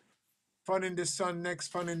sun, fun in the sun, next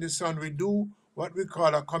fun in the sun, we do what we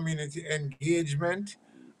call a community engagement.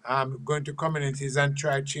 Going to communities and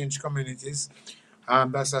try change communities.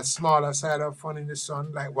 That's a smaller side of fun in the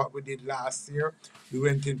sun, like what we did last year. We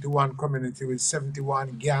went into one community with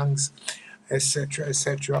 71 gangs,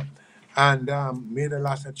 etc., and made a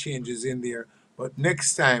lot of changes in there. But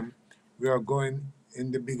next time, we are going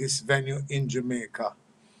in the biggest venue in Jamaica.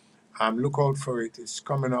 Look out for it. It's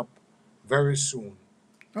coming up very soon.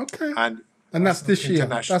 okay. And And that's this year.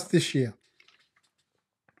 international. That's this year.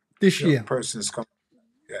 This year. Persons come.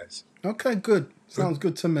 Yes. Okay, good. Sounds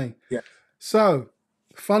good to me. Yeah. So,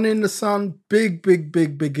 Fun in the Sun, big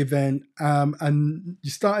event. And you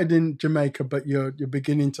started in Jamaica, but you're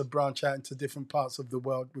beginning to branch out into different parts of the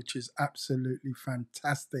world, which is absolutely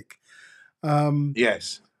fantastic.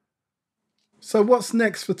 Yes. So what's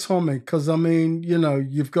next for Tommy? Because I mean, you know,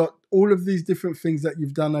 you've got all of these different things that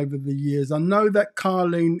you've done over the years. I know that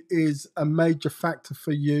Carlene is a major factor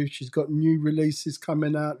for you. She's got new releases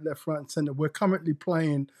coming out left, right, and centre. We're currently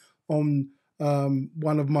playing on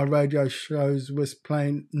one of my radio shows. Was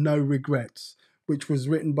playing No Regrets, which was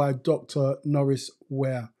written by Dr. Norris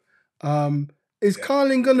Weir. Is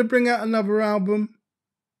Carlene going to bring out another album?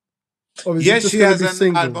 Or is it Yes, just she going to has be an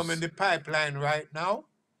singles? album in the pipeline right now.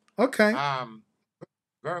 Okay.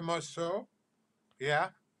 Very much so. Yeah.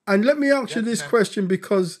 And let me ask you this question,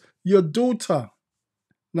 because your daughter,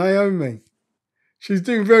 Naomi, she's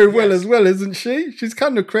doing very well as well, isn't she? She's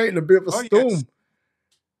kind of creating a bit of a storm. Yes.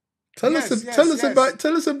 Tell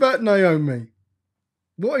us about Naomi.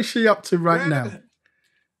 What is she up to right now?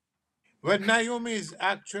 Well, Naomi is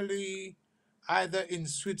actually either in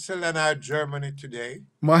Switzerland or Germany today.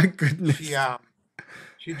 My goodness.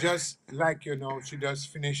 She just, like, you know, she just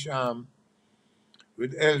finished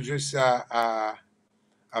with Eldris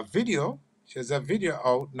a video. She has a video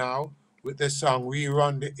out now with the song We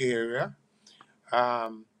Run the Area.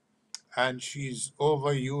 And she's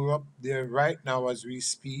over Europe there right now as we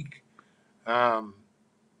speak,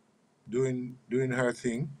 doing her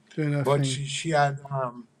thing. But she had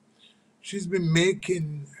she's been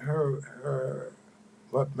making her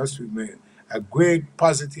what must we make a great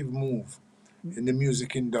positive move in the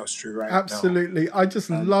music industry right now. Absolutely. I just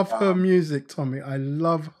And love her music, Tommy. I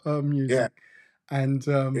love her yeah, music. And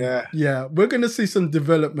yeah. yeah, we're going to see some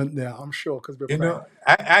development there, I'm sure, because we're You praying. know,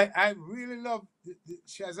 I really love.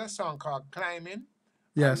 She has a song called "Climbing."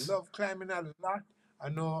 I Yes. love climbing a lot. I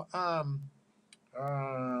know um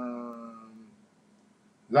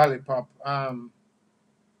Lollipop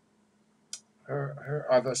her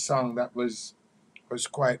other song that was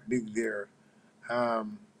quite big there.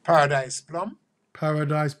 Paradise Plum.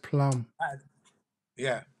 Paradise Plum.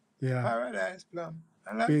 Yeah, Yeah. Paradise Plum.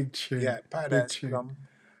 I like. Big tune. Yeah, Big Paradise tune. Plum,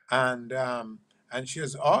 and she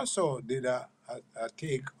has also did a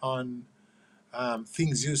take on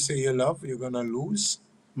things you say you love you're gonna lose.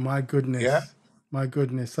 My Yeah, goodness. My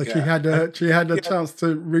goodness. So yeah, and she had a she has, chance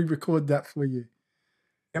to re-record that for you.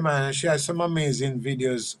 yeah, man, and she has some amazing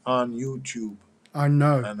videos on YouTube, I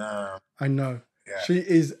know. and I know. yeah, She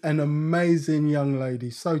is an amazing young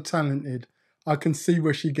lady, so talented. I can see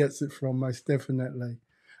where she gets it from, most definitely.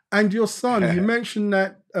 And your son, you mentioned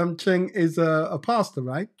that Cheng is a pastor,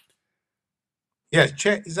 right? yeah.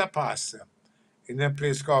 Chet is a pastor in a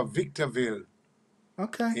place called Victorville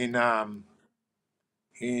Okay.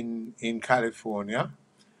 in California,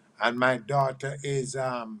 and my daughter is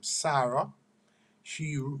Sarah.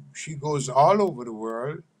 She goes all over the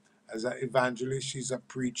world as an evangelist. She's a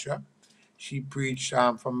preacher. She preached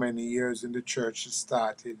for many years in the church she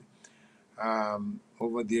started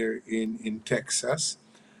over there in Texas,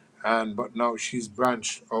 and but now she's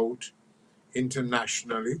branched out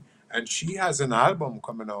internationally, and she has an album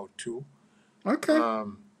coming out too. Okay.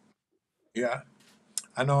 Um, yeah,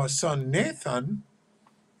 and our son Nathan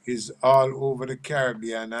is all over the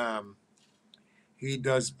Caribbean. He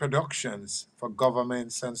does productions for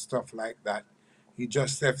governments and stuff like that. He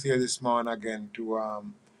just left here this morning again to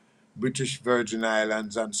British Virgin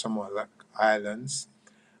Islands and some other islands.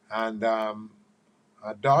 And our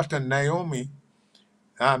daughter Naomi,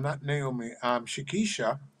 not Naomi,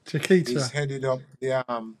 Shakisha is Chiquita. headed up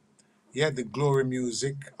the Glory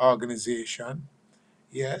Music organization.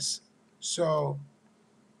 Yes. So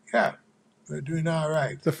yeah, we're doing all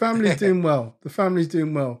right. The family's doing well. The family's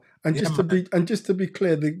doing well. And Yeah, man. just to be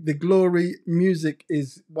clear, the Glory Music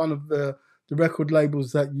is one of the record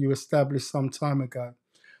labels that you established some time ago.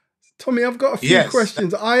 Tommy, I've got a few Yes.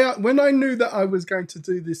 questions. When I knew that I was going to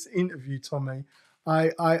do this interview, Tommy,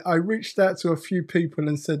 I reached out to a few people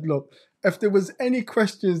and said, look, if there was any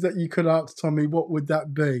questions that you could ask Tommy, what would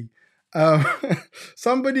that be? Um,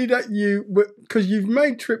 somebody that because you've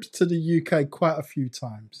made trips to the UK quite a few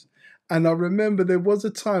times. And I remember there was a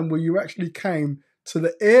time where you actually came to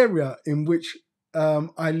the area in which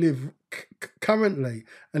I live currently,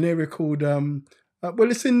 an area called,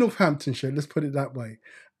 well, it's in Northamptonshire, let's put it that way.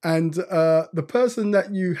 And the person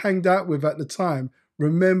that you hanged out with at the time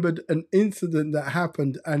remembered an incident that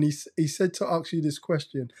happened, and he said to ask you this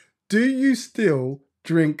question: do you still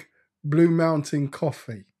drink Blue Mountain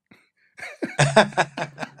coffee?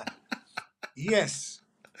 Yes.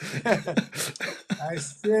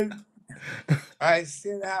 I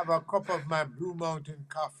still have a cup of my Blue Mountain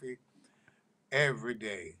coffee every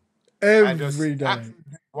day. I just Every day. actually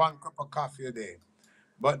drink one cup of coffee a day.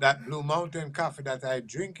 But that Blue Mountain coffee that I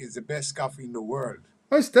drink is the best coffee in the world.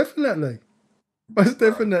 Most definitely. Most World.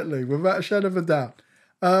 definitely, without a shadow of a doubt.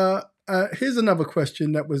 Here's another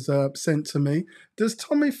question that was sent to me. Does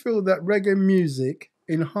Tommy feel that reggae music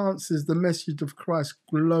enhances the message of Christ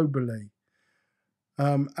globally?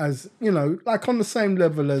 As you know, like on the same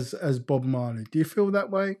level as Bob Marley. Do you feel that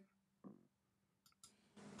way?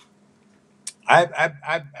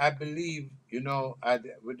 I believe,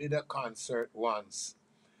 we did a concert once,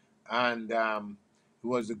 and it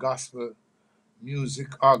was the Gospel Music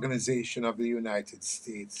Organization of the United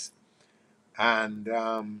States. And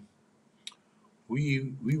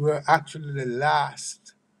we were actually the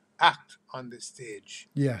last act on the stage.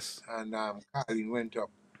 Yes. And Colleen went up.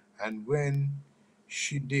 And when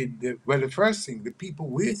she did, the first thing, the people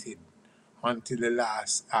waited until the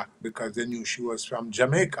last act because they knew she was from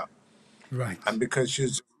Jamaica. Right. And because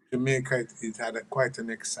she's Jamaica, it had quite an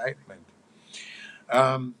excitement.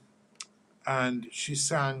 And she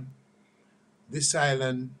sang, this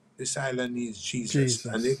island needs Jesus.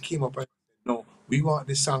 And they Jesus. came up and said, no, we want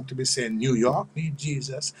this song to be saying New York needs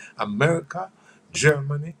Jesus, America,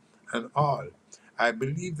 Germany, and all. I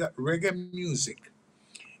believe that reggae music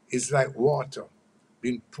is like water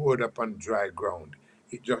being poured up on dry ground.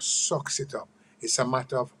 It just sucks it up. It's a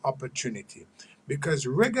matter of opportunity. Because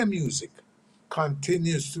reggae music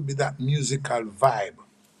continues to be that musical vibe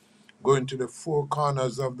going to the four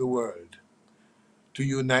corners of the world. to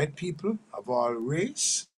unite people of all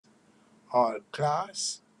race, all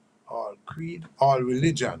class, all creed, all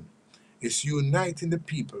religion. It's uniting the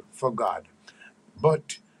people for God.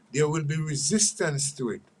 But there will be resistance to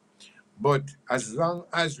it. But as long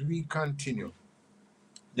as we continue,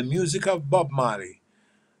 the music of Bob Marley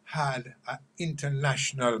had an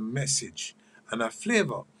international message and a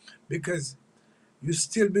flavor, because you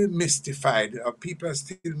still be mystified, or people are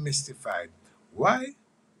still mystified. Why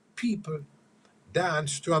people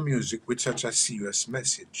dance to a music with such a serious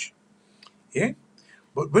message? Yeah?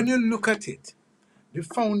 But when you look at it, the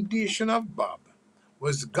foundation of Bob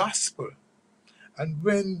was gospel. And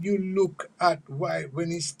when you look at why,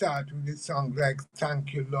 when he started with the songs like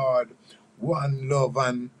Thank You, Lord, One Love,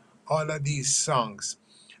 and all of these songs,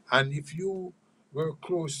 and if you were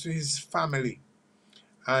close to his family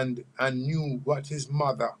and knew what his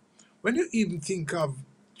mother, when you even think of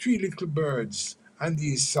Three Little Birds and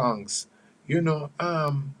these songs, you know,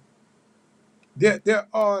 they're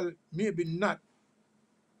all maybe not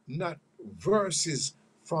verses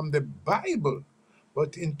from the Bible,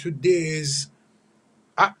 but in today's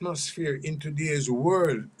atmosphere, in today's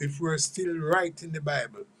world, if we're still writing the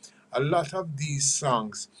Bible, a lot of these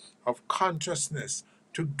songs of consciousness,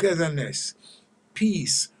 togetherness,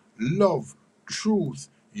 peace, love, truth,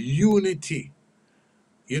 unity,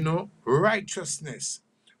 righteousness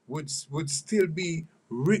would still be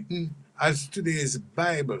written as today's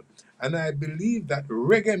Bible. And I believe that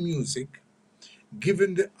reggae music,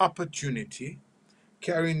 given the opportunity,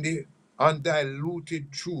 carrying the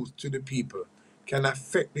undiluted truth to the people, can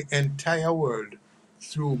affect the entire world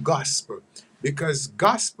through gospel. Because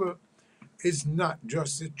gospel is not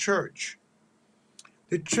just the church.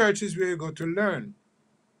 The church is where you go to learn.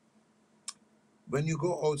 When you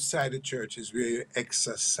go outside the church is where you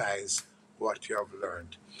exercise what you have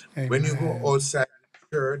learned. When you go Amen. outside the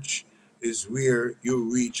church is where you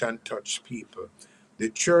reach and touch people. The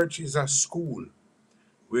church is a school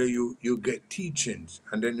where you get teachings,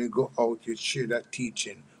 and then you go out, you share that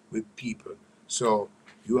teaching with people. So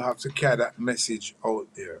you have to carry that message out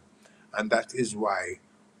there. And that is why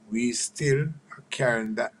we still are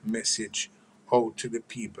carrying that message out to the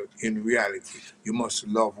people. In reality, you must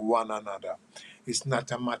love one another. It's not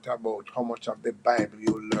a matter about how much of the Bible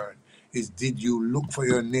you learn. It's, did you look for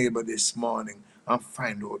your neighbor this morning and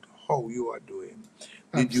find out how you are doing?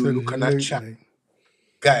 Did you look on a chat, Absolutely.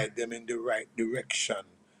 guide them in the right direction?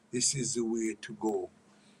 This is the way to go.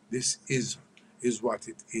 This is what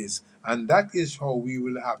it is. And that is how we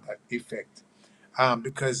will have that effect.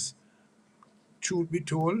 Because truth be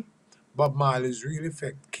told, Bob Marley's real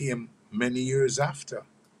effect came many years after.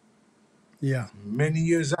 Yeah. Many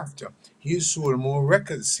years after. He sold more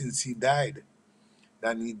records since he died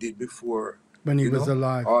than he did before. When he was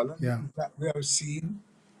alive. All of Yeah. these that we have seen,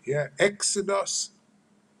 yeah, Exodus,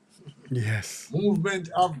 Yes. movement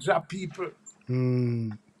of the people.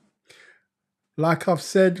 Mm. Like I've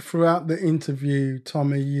said throughout the interview,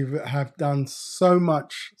 Tommy, you have done so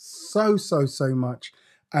much, so much.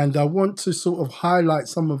 And I want to sort of highlight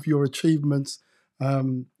some of your achievements.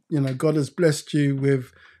 God has blessed you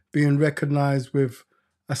with being recognized with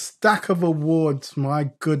a stack of awards.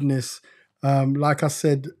 My goodness. Like I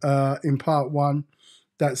said in part one,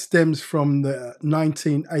 that stems from the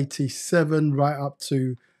 1987 right up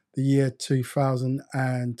to the year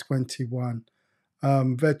 2021.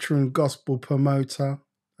 Veteran Gospel Promoter,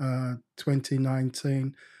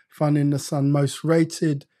 2019. Fun in the Sun Most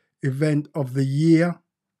Rated Event of the Year.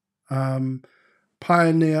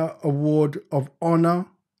 Pioneer Award of Honor.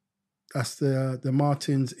 That's the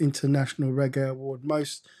Martins International Reggae Award.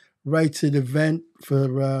 Most rated event for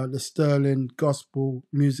the Sterling Gospel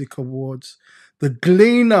Music Awards. The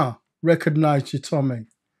Gleaner recognized you, Tommy.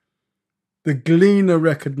 The Gleaner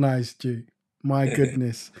recognized you. My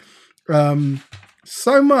goodness.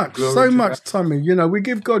 So Glory to God. much, Tommy. We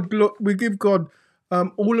give God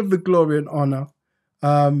all of the glory and honor.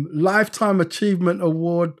 Lifetime Achievement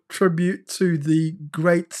Award tribute to the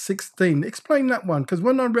Great 16. Explain that one, because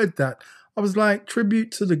when I read that, I was like,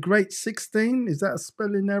 tribute to the Great 16? Is that a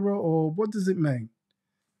spelling error, or what does it mean?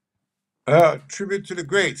 Tribute to the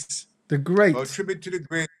greats. The Or Great. tribute to the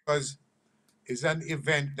greats was is an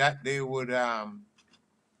event that they would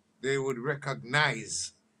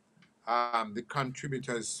recognize the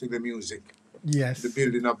contributors to the music, to the Yes.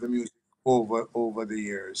 building of the music over the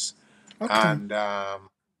years. Okay. And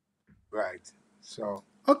right. So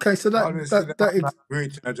Okay. So I that always feel that that that I'm is not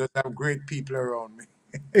great, I just have great people around me.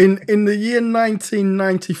 in the year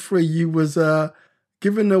 1993. You was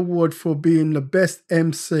given an award for being the best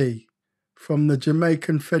MC from the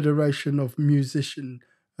Jamaican Federation of Musician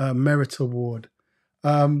Merit Award.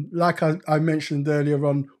 Like I mentioned earlier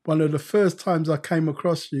on, one of the first times I came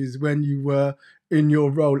across you is when you were in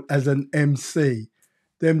your role as an MC.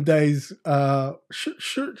 Them days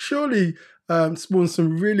surely spawned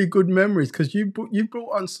some really good memories, because you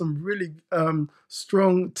brought on some really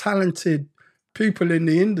strong, talented people in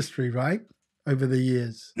the industry, right, over the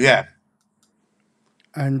years. Yeah.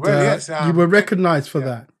 And Well, yes. you were recognized for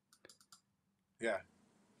that. Yeah.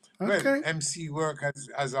 Okay. Well, MC work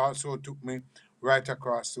has also took me right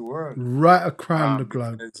across the world. Right around the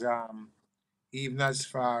globe. Because, even as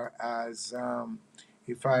far as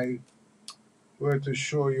if I were to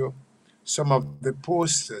show you some of the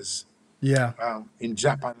posters, in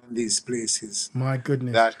Japan and these places, my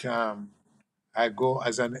goodness, that I go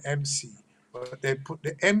as an MC, but they put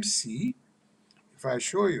the MC. If I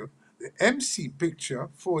show you the MC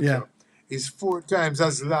photo is 4 times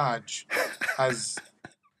as large as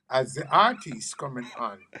the artist coming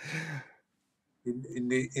on.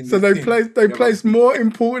 So they place more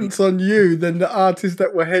importance on you than the artists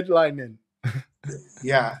that were headlining.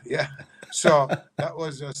 Yeah. So that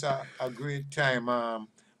was just a great time.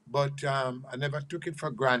 But I never took it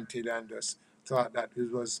for granted and just thought that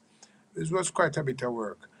it was quite a bit of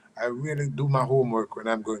work. I really do my homework when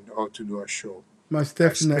I'm going out to do a show. Most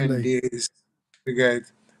definitely. I spend days together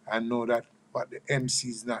and know that but the MC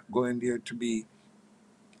is not going there to be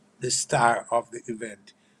the star of the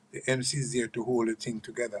event. The MC is there to hold the thing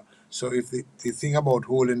together. So if the thing about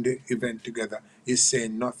holding the event together is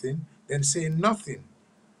saying nothing, then say nothing.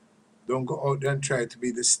 Don't go out there and try to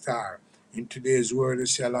be the star. In today's world, you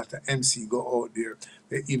see a lot of MC go out there.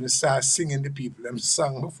 They even start singing the people them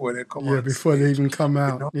song before they come on. Yeah, before they even come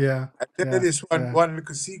out. You know? Yeah. I tell you this one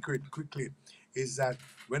little secret quickly is that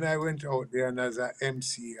when I went out there and as an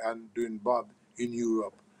MC and doing Bob in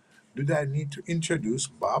Europe, did I need to introduce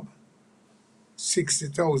Bob?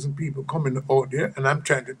 60,000 people coming out there, and I'm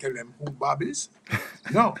trying to tell them who Bob is?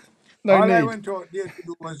 No. All need. I went out there to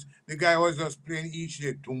do was the guy was just playing each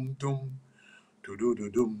day, dum dum, to do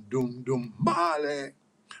dum dum dum, Marley,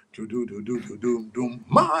 to do dum dum,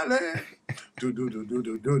 Marley, to do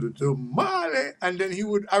dum Marley, and then he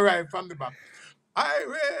would arrive from the back,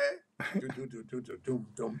 Irie, to do dum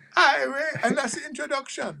dum, Irie, and that's the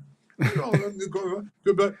introduction. You know,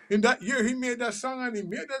 in that year he made that song and he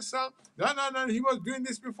made that song. No, he was doing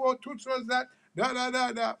this before Toots was that.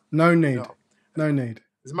 No need.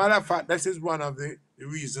 As a matter of fact, this is one of the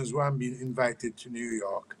reasons why I'm being invited to New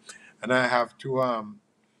York. And I have to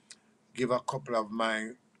give a couple of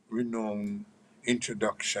my renowned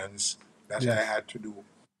introductions that I had to do.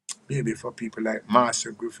 Maybe for people like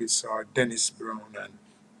Master Griffiths or Dennis Brown. And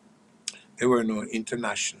they were known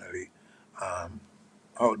internationally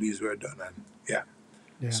how these were done.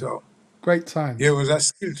 And so great times. There was a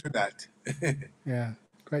skill to that. Yeah,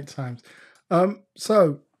 great times.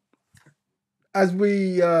 So as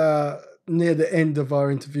we near the end of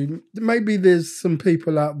our interview, maybe there's some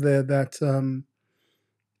people out there that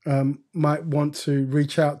might want to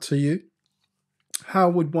reach out to you. How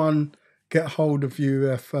would one get hold of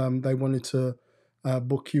you if they wanted to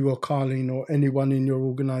book you or Carleen or anyone in your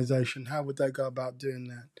organization? How would they go about doing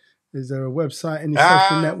that? Is there a website, any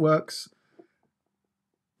social networks?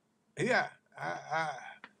 Yeah.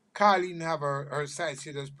 Carleen have her site.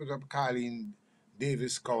 She just put up Carleen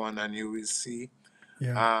Davis Cowan and you will see.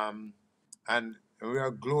 Yeah. And we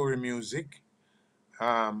are Glory Music.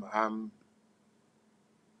 Yeah,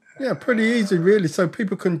 pretty easy, really. So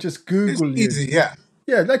people can just Google you. Easy, yeah.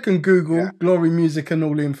 Yeah, they can Google Glory Music and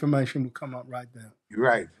all the information will come up right there.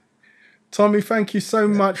 Right. Tommy, thank you so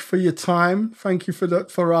much for your time. Thank you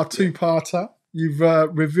for our two-parter. You've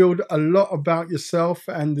revealed a lot about yourself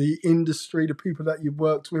and the industry, the people that you've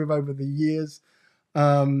worked with over the years.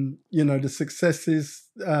 The successes,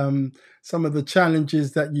 some of the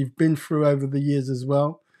challenges that you've been through over the years as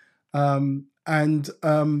well. And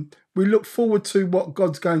we look forward to what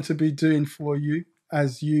God's going to be doing for you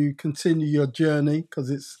as you continue your journey, because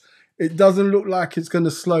it doesn't look like it's going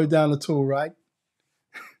to slow down at all, right?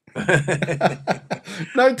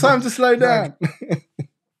 No time to slow down.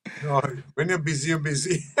 No, when you're busy, you're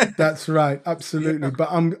busy. That's right, absolutely. Yeah. But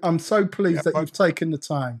I'm so pleased that you've taken the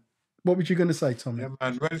time. What were you going to say, Tommy? Yeah,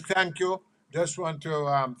 man. Well, thank you. Just want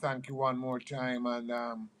to thank you one more time, and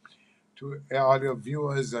to all your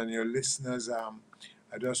viewers and your listeners.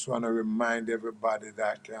 I just want to remind everybody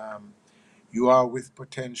that you are with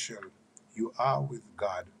potential. You are with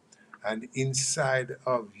God, and inside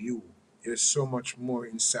of you, there's so much more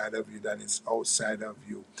inside of you than is outside of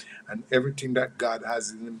you. And everything that God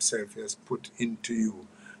has in himself, he has put into you.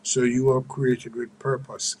 So you are created with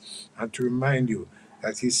purpose. And to remind you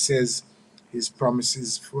that he says His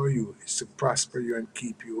promises for you is to prosper you and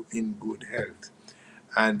keep you in good health.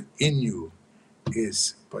 And in you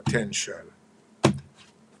is potential.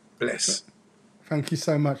 Bless. Thank you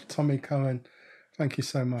so much, Tommy Cowan. Thank you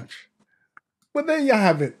so much. Well, there you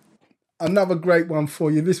have it. Another great one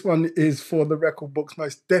for you. This one is for the record books,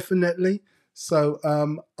 most definitely. So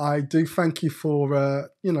I do thank you for,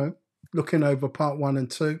 looking over part 1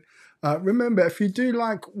 and 2. Remember, if you do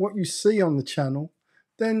like what you see on the channel,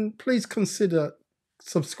 then please consider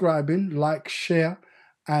subscribing, like, share,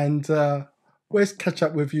 and we'll catch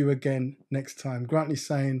up with you again next time. Grantley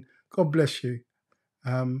saying, God bless you.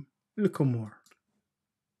 Look more.